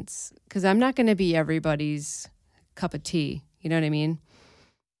agents, because I'm not going to be everybody's cup of tea. You know what I mean?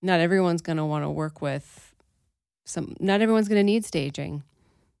 Not everyone's going to want to work with not everyone's going to need staging.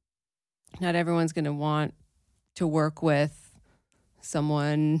 Not everyone's going to want to work with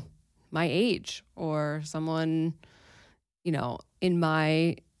someone my age or someone, you know, in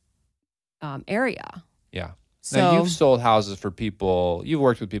my area. Yeah. So, now you've sold houses for people, you've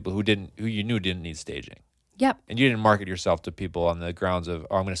worked with people who you knew didn't need staging. Yep. And you didn't market yourself to people on the grounds of,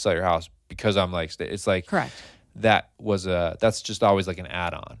 oh, I'm going to sell your house because I'm like, it's like, correct. That's just always like an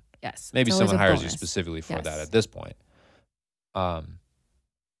add-on. Yes. Maybe someone hires you specifically for that at this point. Okay.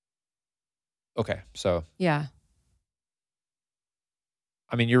 So. Yeah.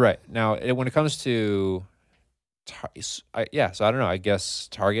 I mean, you're right. Now, when it comes to, so I don't know, I guess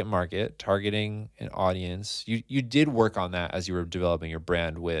target market, targeting an audience, you did work on that as you were developing your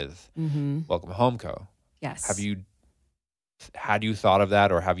brand with Welcome Home Co. Yes. Had you thought of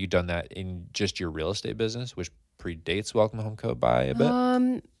that, or have you done that in just your real estate business, which predates Welcome Home Co. by a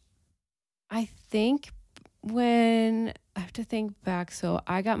bit? I think I have to think back. So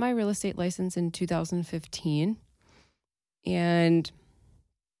I got my real estate license in 2015. And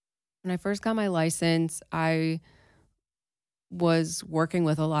when I first got my license, I was working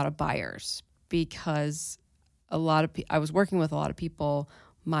with a lot of buyers, because I was working with a lot of people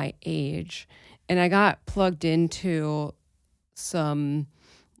my age, and I got plugged into some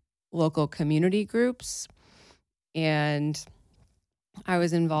local community groups, and I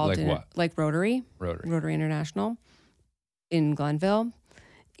was involved like Rotary International in Glenville.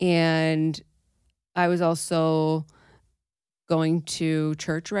 And I was also going to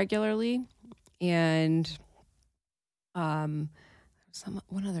church regularly, and one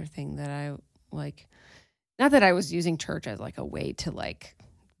other thing that I like, not that I was using church as like a way to like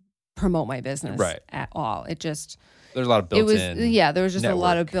promote my business at all. It just, there's a lot of built-in there was just a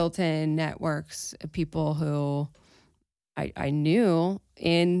lot of built-in networks of people who I knew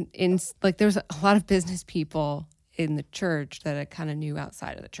in like, there's a lot of business people in the church that I kind of knew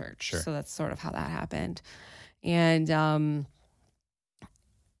outside of the church. Sure. So that's sort of how that happened. And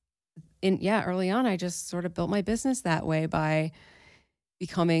early on, I just sort of built my business that way by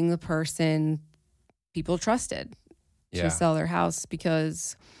becoming the person people trusted to sell their house,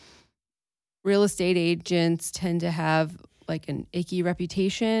 because real estate agents tend to have like an icky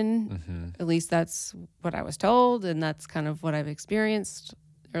reputation. At least that's what I was told, and that's kind of what I've experienced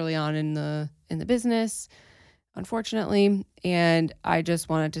early on in the business, unfortunately. And I just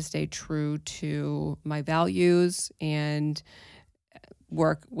wanted to stay true to my values and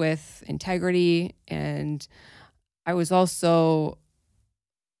work with integrity. And I was also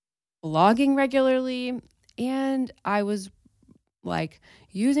blogging regularly, and I was like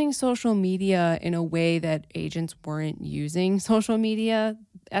using social media in a way that agents weren't using social media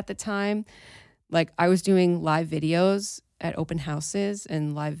at the time. Like I was doing live videos at open houses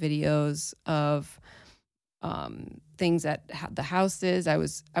and live videos of things at the houses. I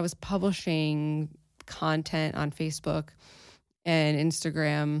was publishing content on Facebook and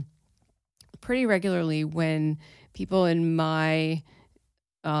Instagram pretty regularly when people in my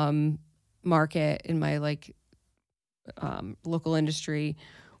market, in my like local industry,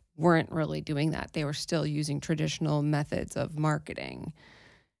 weren't really doing that. They were still using traditional methods of marketing.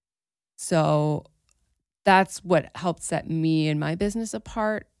 So that's what helped set me and my business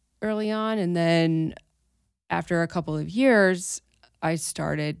apart early on. And then after a couple of years, I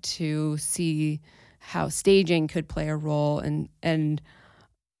started to see how staging could play a role. And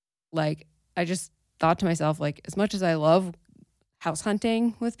like, I just thought to myself, like, as much as I love house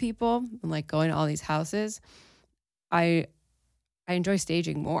hunting with people and like going to all these houses, I enjoy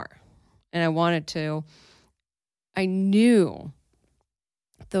staging more. And I knew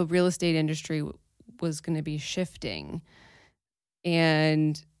the real estate industry was going to be shifting.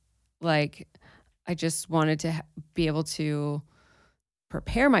 And like, I just wanted to be able to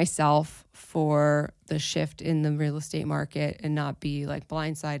prepare myself for the shift in the real estate market and not be like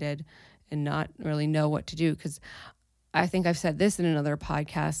blindsided and not really know what to do. Because I think I've said this in another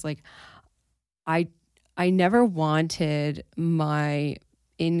podcast, like I never wanted my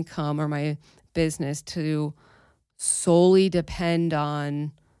income or my business to solely depend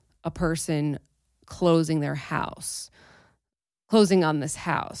on a person closing on this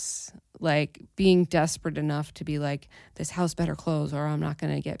house, like being desperate enough to be like, this house better close or I'm not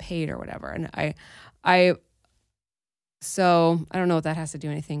going to get paid or whatever. And so I don't know what that has to do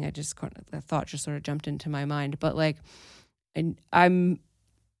with anything. That thought just sort of jumped into my mind, but like,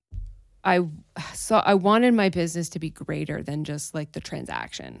 I wanted my business to be greater than just like the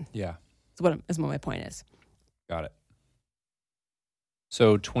transaction. Yeah. Is what my point is. Got it.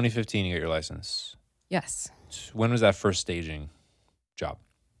 So 2015, you got your license. Yes. When was that first staging job?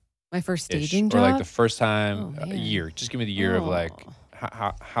 My first staging job? Or like the first time, a year. Just give me the year of like,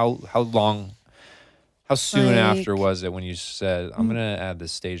 how long, how soon after was it when you said, I'm going to add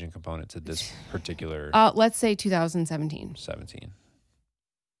this staging component to this particular? Let's say 2017. 17.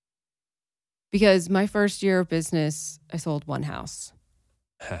 Because my first year of business, I sold one house.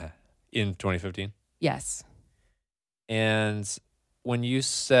 In 2015? Yes. And when you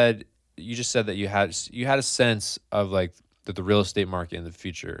just said that you had a sense of like that the real estate market in the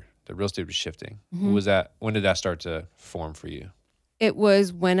future, the real estate was shifting. Mm-hmm. When did that start to form for you? It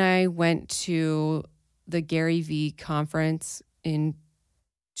was when I went to the Gary Vee conference in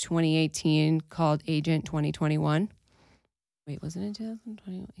 2018 called Agent 2021. Wait, was it in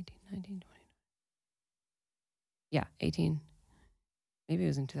 2020, 18, 19, 20? Yeah, 18. Maybe it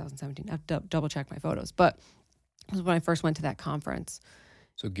was in 2017. I have to double check my photos. But it was when I first went to that conference.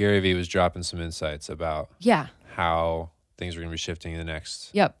 So Gary Vee was dropping some insights about how things were going to be shifting in the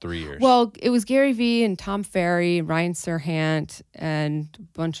next 3 years. Well, it was Gary Vee and Tom Ferry, Ryan Serhant, and a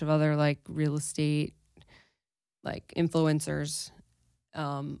bunch of other like real estate like influencers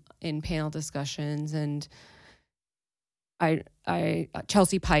in panel discussions. And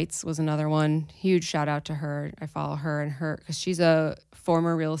Chelsea Pites was another one. Huge shout out to her. I follow her because she's a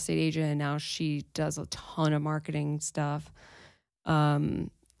former real estate agent and now she does a ton of marketing stuff.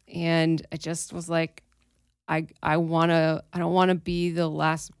 And I just was like, I don't want to be the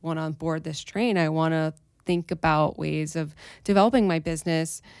last one on board this train. I want to think about ways of developing my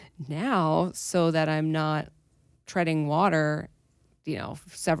business now so that I'm not treading water,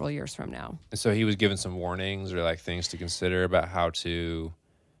 several years from now. And so he was given some warnings or like things to consider about how to.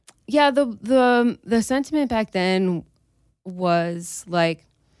 Yeah, the sentiment back then was like,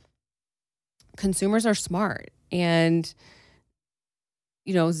 consumers are smart, and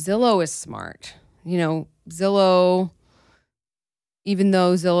Zillow is smart. Zillow, even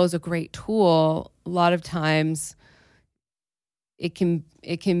though Zillow is a great tool, a lot of times it can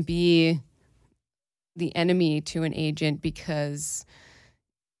be the enemy to an agent because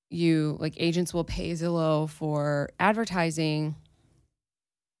agents will pay Zillow for advertising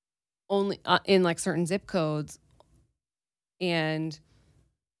only in like certain zip codes, and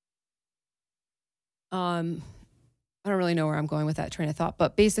I don't really know where I'm going with that train of thought,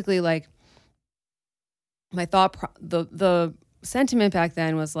 but basically, like, my thought, the sentiment back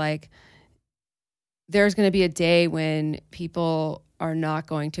then was like, there's going to be a day when people are not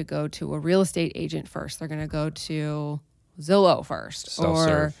going to go to a real estate agent first. They're going to go to Zillow first,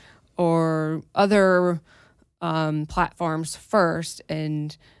 Self-serve. or other platforms first,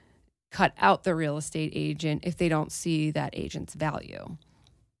 and cut out the real estate agent if they don't see that agent's value.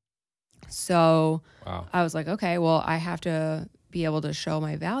 So Wow. I was like, okay, well, I have to be able to show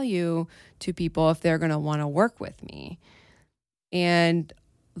my value to people if they're going to want to work with me. And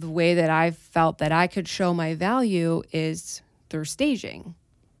the way that I felt that I could show my value is through staging.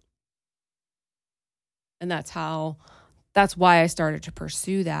 And that's why I started to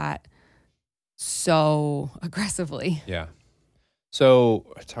pursue that so aggressively. Yeah. So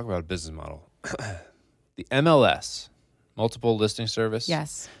talk about a business model. The MLS, multiple listing service.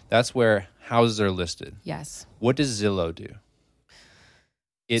 Yes. That's where houses are listed. Yes. What does Zillow do?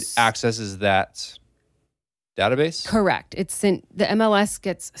 It accesses that database? Correct. The MLS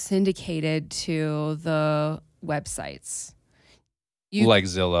gets syndicated to the websites. Like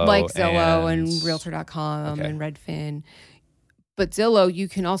Zillow. and Realtor.com Okay. and Redfin. But Zillow, you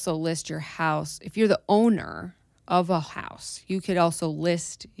can also list your house. If you're the owner of a house, you could also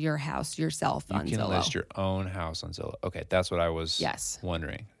list your house yourself on Zillow. You can list your own house on Zillow. Okay, that's what I was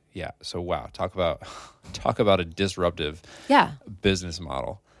wondering. Yeah. So wow, talk about a disruptive business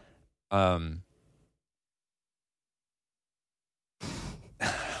model. Wow.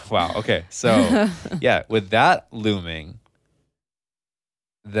 Okay. So yeah, with that looming,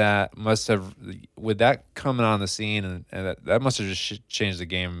 that must have, with that coming on the scene, and that must have just changed the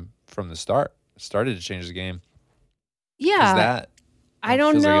game from the start. Started to change the game. Yeah. That I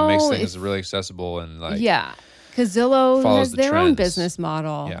don't feels know. Like it makes things really accessible and like because Zillow follows has the their own trends. business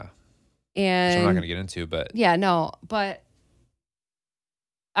model. Yeah. And Which I'm not going to get into, but but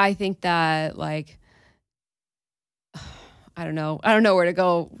I think that, like, I don't know where to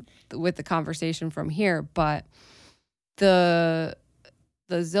go with the conversation from here, but the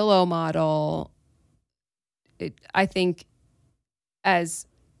Zillow model, I think, as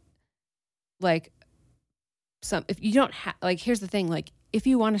like if you don't have, like, here's the thing, like, if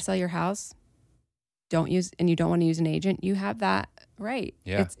you want to sell your house, and you don't want to use an agent, you have that right.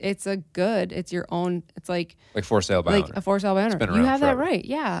 Yeah. It's your own, it's like for sale by like owner. a for sale by owner. It's been You around have forever. that right.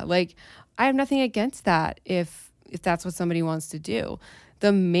 Yeah. Like, I have nothing against that if that's what somebody wants to do.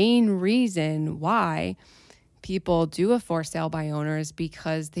 The main reason why people do a for sale by owner is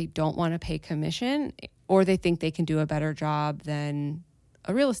because they don't want to pay commission, or they think they can do a better job than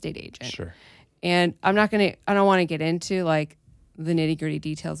a real estate agent. Sure. And I don't want to get into like the nitty gritty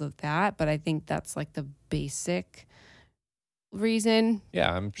details of that, but I think that's like the basic reason.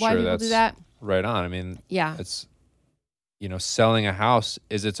 Yeah, I'm why sure people that's do that. right on. I mean, Yeah. it's, selling a house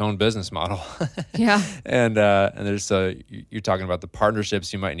is its own business model. Yeah. And there's you're talking about the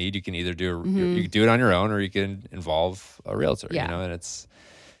partnerships you might need. You can either do you can do it on your own, or you can involve a realtor. Yeah. And it's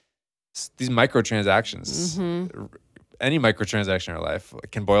these microtransactions. Mm-hmm. Any microtransaction in our life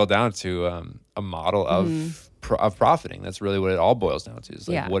can boil down to a model of profiting. That's really what it all boils down to. Is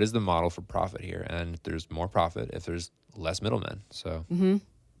like, what is the model for profit here? And there's more profit if there's less middlemen. So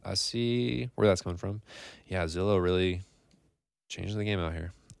I see where that's coming from. Yeah, Zillow really changing the game out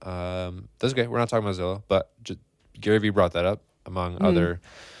here. That's okay. We're not talking about Zillow, but just, Gary Vee brought that up among other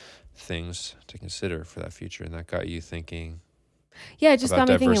things to consider for that future, and that got you thinking. Yeah, it just got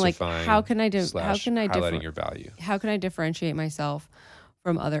me thinking, like, highlighting your value? How can I differentiate myself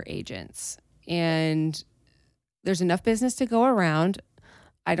from other agents? And there's enough business to go around.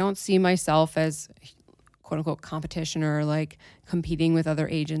 I don't see myself as quote unquote competition or like competing with other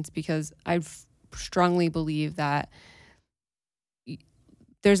agents, because I strongly believe that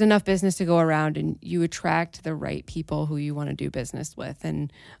there's enough business to go around, and you attract the right people who you want to do business with.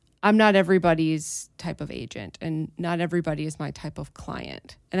 And I'm not everybody's type of agent, and not everybody is my type of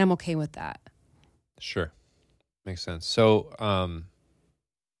client, and I'm okay with that. Sure. Makes sense. So,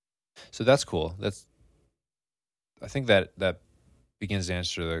 so that's cool. I think that begins to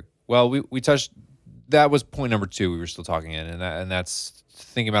answer we touched, that was point number 2 we were still talking in, and that's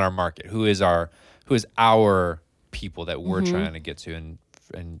thinking about our market. Who is our people that we're trying to get to,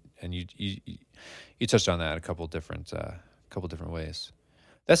 and you touched on that a couple different ways.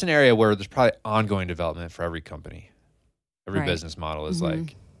 That's an area where there's probably ongoing development for every company. Every business model is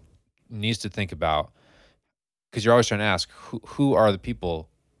like, needs to think about, because you're always trying to ask, who are the people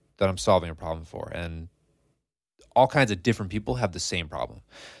that I'm solving a problem for? And all kinds of different people have the same problem.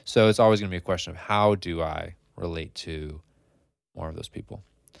 So it's always going to be a question of, how do I relate to more of those people?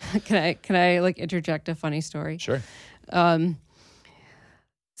 Can I like interject a funny story? Sure.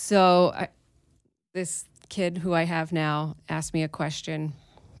 So this kid who I have now asked me a question,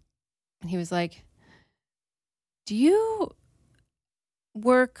 and he was like, "Do you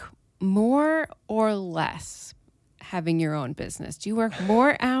work more or less having your own business? Do you work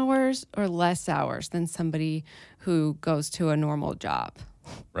more hours or less hours than somebody who goes to a normal job?"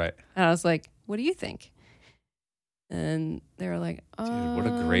 Right. And I was like, "What do you think?" And they were like, Dude, what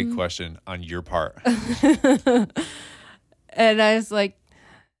a great question on your part. And I was like,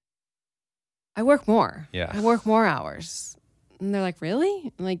 "I work more. Yeah. I work more hours." And they're like,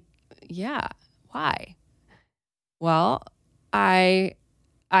 "Really?" I'm like, "Yeah. Why?" Well, I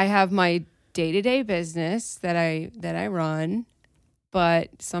have my day-to-day business that I run,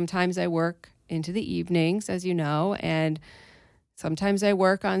 but sometimes I work into the evenings, as you know, and sometimes I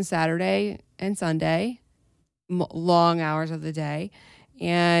work on Saturday and Sunday, long hours of the day.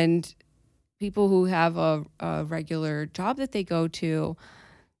 And people who have a regular job that they go to,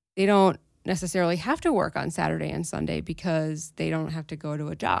 they don't necessarily have to work on Saturday and Sunday because they don't have to go to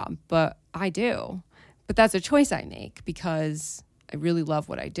a job, but I do. But that's a choice I make because I really love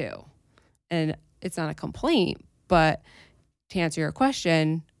what I do. And it's not a complaint, but to answer your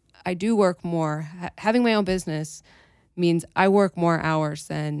question, I do work more. Having my own business means I work more hours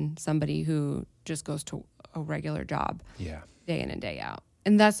than somebody who just goes to a regular job Yeah. day in and day out.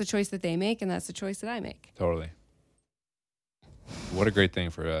 And that's the choice that they make, and that's the choice that I make. Totally. What a great thing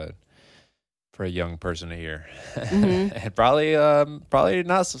for a young person to hear, and probably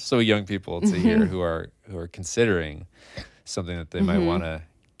not so young people to hear who are considering something that they might want to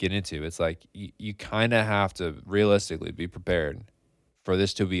get into. It's like you kind of have to realistically be prepared for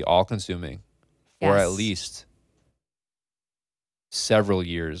this to be all consuming for at least several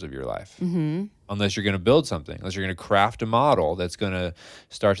years of your life. Unless you're going to build something, unless you're going to craft a model that's going to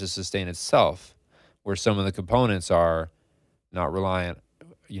start to sustain itself, where some of the components are not reliant.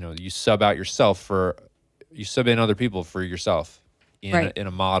 You sub out yourself you sub in other people for yourself in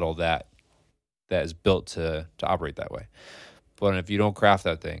a model that is built to operate that way. But if you don't craft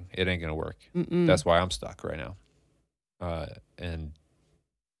that thing, it ain't gonna work. That's why I'm stuck right now. And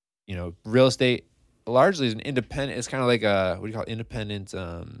real estate largely is an independent. It's kind of like a, what do you call it? Independent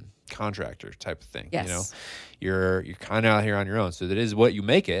contractor type of thing. Yes. You're kind of out here on your own. So that is what you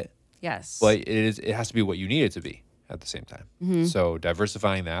make it. Yes. But it has to be what you need it to be at the same time. So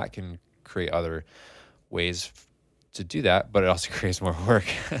diversifying that can create other ways to do that, but it also creates more work.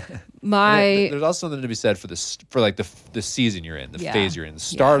 There's also something to be said for this, for like the season you're in, the phase you're in. The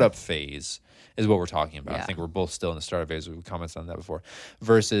startup phase is what we're talking about. I think we're both still in the startup phase. We've commented on that before.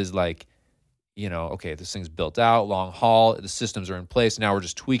 Versus like, okay, this thing's built out, long haul, the systems are in place. Now we're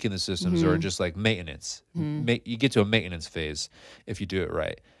just tweaking the systems or just like maintenance. You get to a maintenance phase if you do it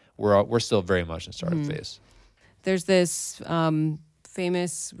right. We're still very much in startup phase. There's this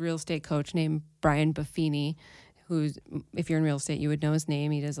famous real estate coach named Brian Buffini, who's, if you're in real estate, you would know his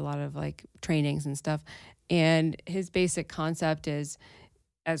name. He does a lot of like trainings and stuff. And his basic concept is,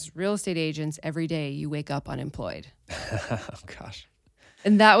 as real estate agents, every day you wake up unemployed. Oh, gosh.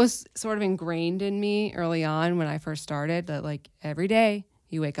 And that was sort of ingrained in me early on when I first started, that like every day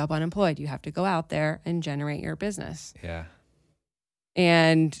you wake up unemployed. You have to go out there and generate your business. Yeah.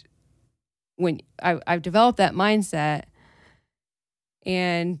 And when I've developed that mindset,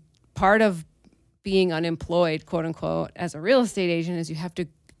 and part of being unemployed, quote unquote, as a real estate agent is you have to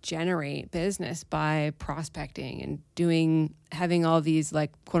generate business by prospecting and having all these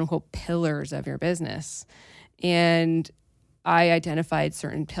like quote unquote pillars of your business. And I identified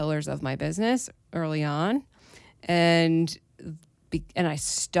certain pillars of my business early on, and I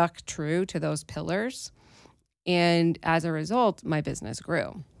stuck true to those pillars. And as a result, my business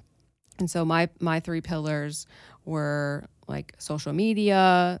grew. And so my three pillars were like social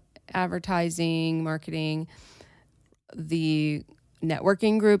media, advertising, marketing, the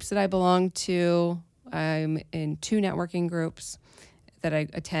networking groups that I belong to. I'm in 2 networking groups that I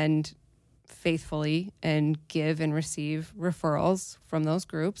attend faithfully and give and receive referrals from those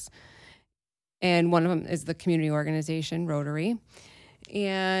groups. And one of them is the community organization, Rotary.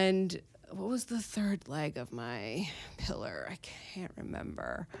 And what was the third leg of my pillar? I can't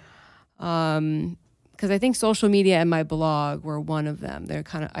remember. Because I think social media and my blog were one of them. I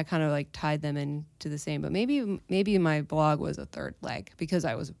kind of like tied them into the same, but maybe my blog was a third leg because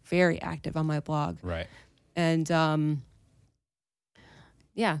I was very active on my blog. Right. And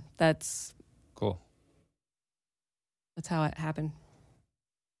that's cool. That's how it happened.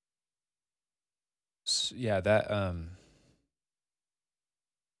 So, that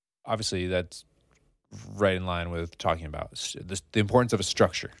obviously that's right in line with talking about the importance of a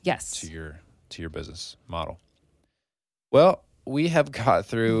structure Yes. to your business model. Well, we have got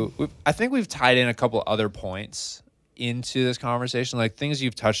through. I think we've tied in a couple other points into this conversation, like things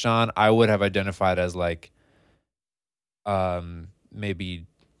you've touched on. I would have identified as like, maybe.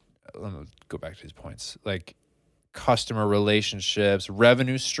 Let me go back to these points, like customer relationships,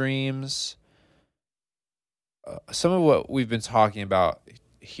 revenue streams. Some of what we've been talking about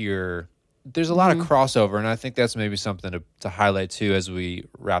here, there's a lot of crossover, and I think that's maybe something to highlight too as we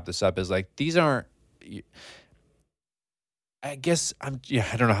wrap this up. Is like these aren't. I guess I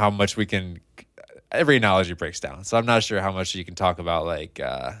don't know how much we can. Every analogy breaks down, so I'm not sure how much you can talk about. Like,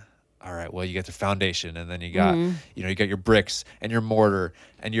 all right, well, you get the foundation, and then you got you got your bricks and your mortar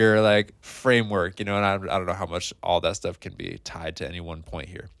and your like framework, and I don't know how much all that stuff can be tied to any one point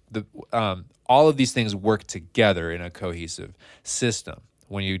here. All of these things work together in a cohesive system.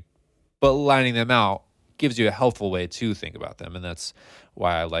 But lining them out gives you a helpful way to think about them, and that's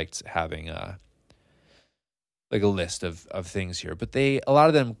why I liked having a list of things here. But a lot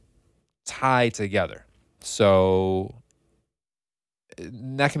of them tie together, so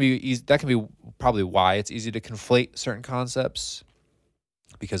that can be easy. That can be probably why it's easy to conflate certain concepts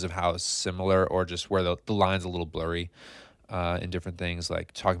because of how similar, or just where the line's a little blurry. In different things,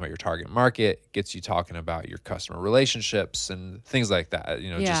 like talking about your target market gets you talking about your customer relationships and things like that.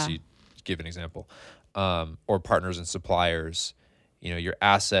 Just to give an example, or partners and suppliers, your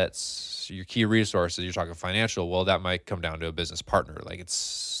assets, your key resources. You're talking financial. Well, that might come down to a business partner. Like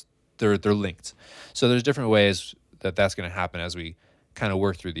they're linked. So there's different ways that's going to happen as we kind of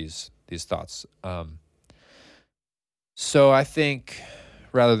work through these thoughts. So I think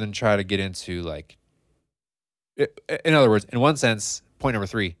rather than try to get into like. In other words, in one sense, point number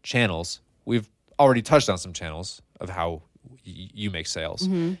 3, channels. We've already touched on some channels of how you make sales,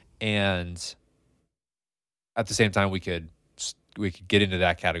 and at the same time, we could get into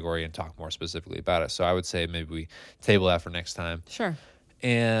that category and talk more specifically about it. So I would say maybe we table that for next time. Sure.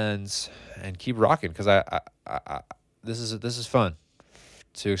 And keep rocking, because this is fun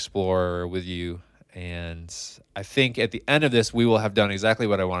to explore with you, and I think at the end of this, we will have done exactly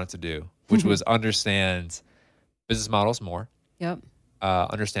what I wanted to do, which was understand business models more. Yep.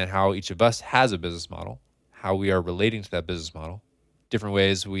 Understand how each of us has a business model, how we are relating to that business model, different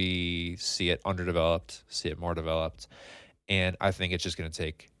ways we see it underdeveloped, see it more developed. And I think it's just going to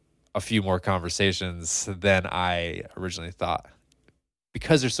take a few more conversations than I originally thought,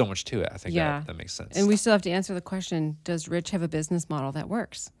 because there's so much to it. I think that makes sense. And we still have to answer the question, does Rich have a business model that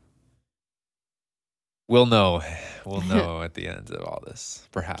works? We'll know. We'll know at the end of all this,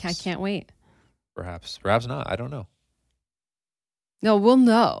 perhaps. I can't wait. Perhaps not. I don't know. No, we'll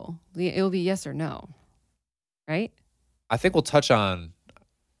know. It'll be yes or no, right? I think we'll touch on.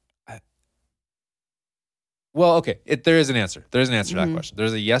 Well, okay. There is an answer. There is an answer to that question.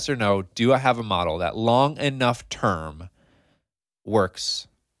 There's a yes or no. Do I have a model that long enough term works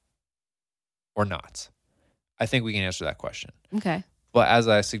or not? I think we can answer that question. Okay. But as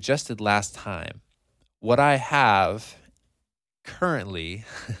I suggested last time, what I have currently,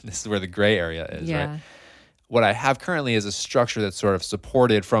 this is where the gray area is, right? What I have currently is a structure that's sort of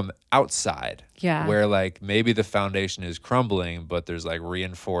supported from outside. Yeah. Where like maybe the foundation is crumbling, but there's like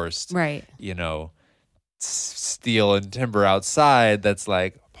reinforced, right, steel and timber outside that's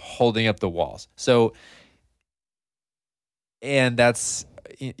like holding up the walls. So, and that's,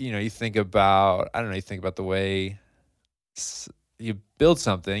 you think about, I don't know, you think about the way you build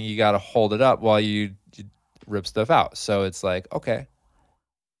something, you got to hold it up while you rip stuff out. So it's like, okay,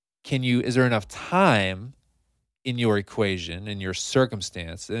 is there enough time in your equation, in your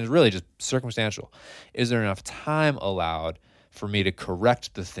circumstance, and it's really just circumstantial, is there enough time allowed for me to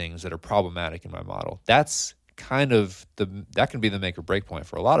correct the things that are problematic in my model? That's kind of that can be the make or break point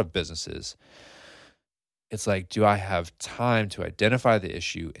for a lot of businesses. It's like, do I have time to identify the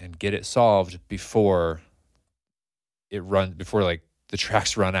issue and get it solved before like the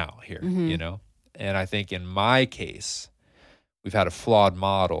tracks run out here, And I think in my case, we've had a flawed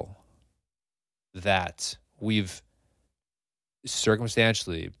model that we've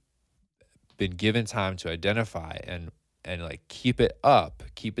circumstantially been given time to identify and like keep it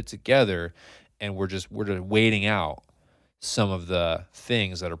together, and we're just waiting out some of the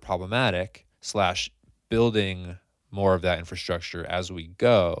things that are problematic / building more of that infrastructure as we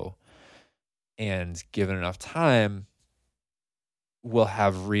go. And given enough time, we'll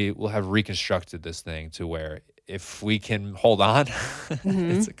have reconstructed this thing to where if we can hold on,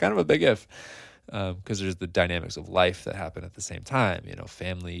 it's kind of a big if, because there's the dynamics of life that happen at the same time.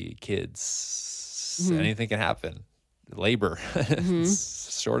 Family, kids, anything can happen. Labor,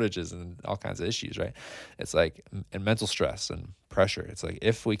 shortages and all kinds of issues, right? It's like, and mental stress and pressure. It's like,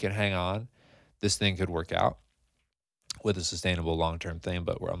 if we can hang on, this thing could work out with a sustainable long-term thing.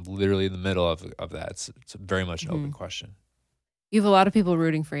 But I'm literally in the middle of that. It's very much an open question. You have a lot of people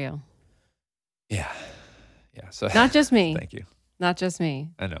rooting for you. Yeah. So not just me. Thank you. Not just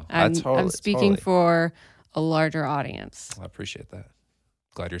me. I know. I'm speaking for a larger audience. I appreciate that.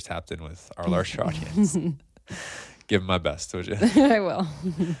 Glad you're tapped in with our larger audience. Give them my best, would you? I will.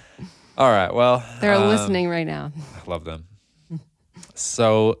 All right. Well, they're listening right now. I love them.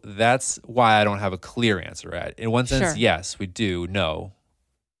 So that's why I don't have a clear answer, right? In one sense, yes, we do know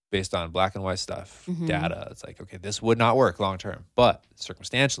based on black and white stuff, data. It's like, okay, this would not work long term. But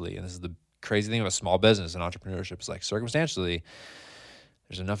circumstantially, and this is the crazy thing about small business and entrepreneurship, is like circumstantially,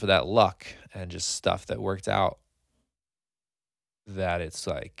 there's enough of that luck and just stuff that worked out that it's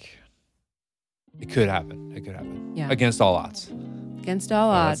like, it could happen. It could happen. Yeah. Against all odds. Against all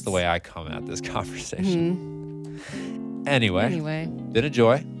odds. That's the way I come at this conversation. Anyway, been a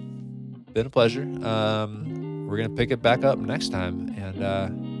joy. Been a pleasure. We're going to pick it back up next time.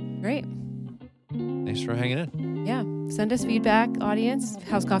 And great. Thanks for hanging in. Yeah. Send us feedback, audience,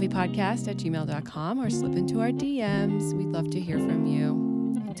 housecoffeepodcast@gmail.com, or slip into our DMs. We'd love to hear from you.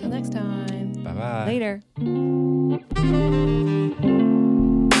 Until next time. Bye-bye. Later.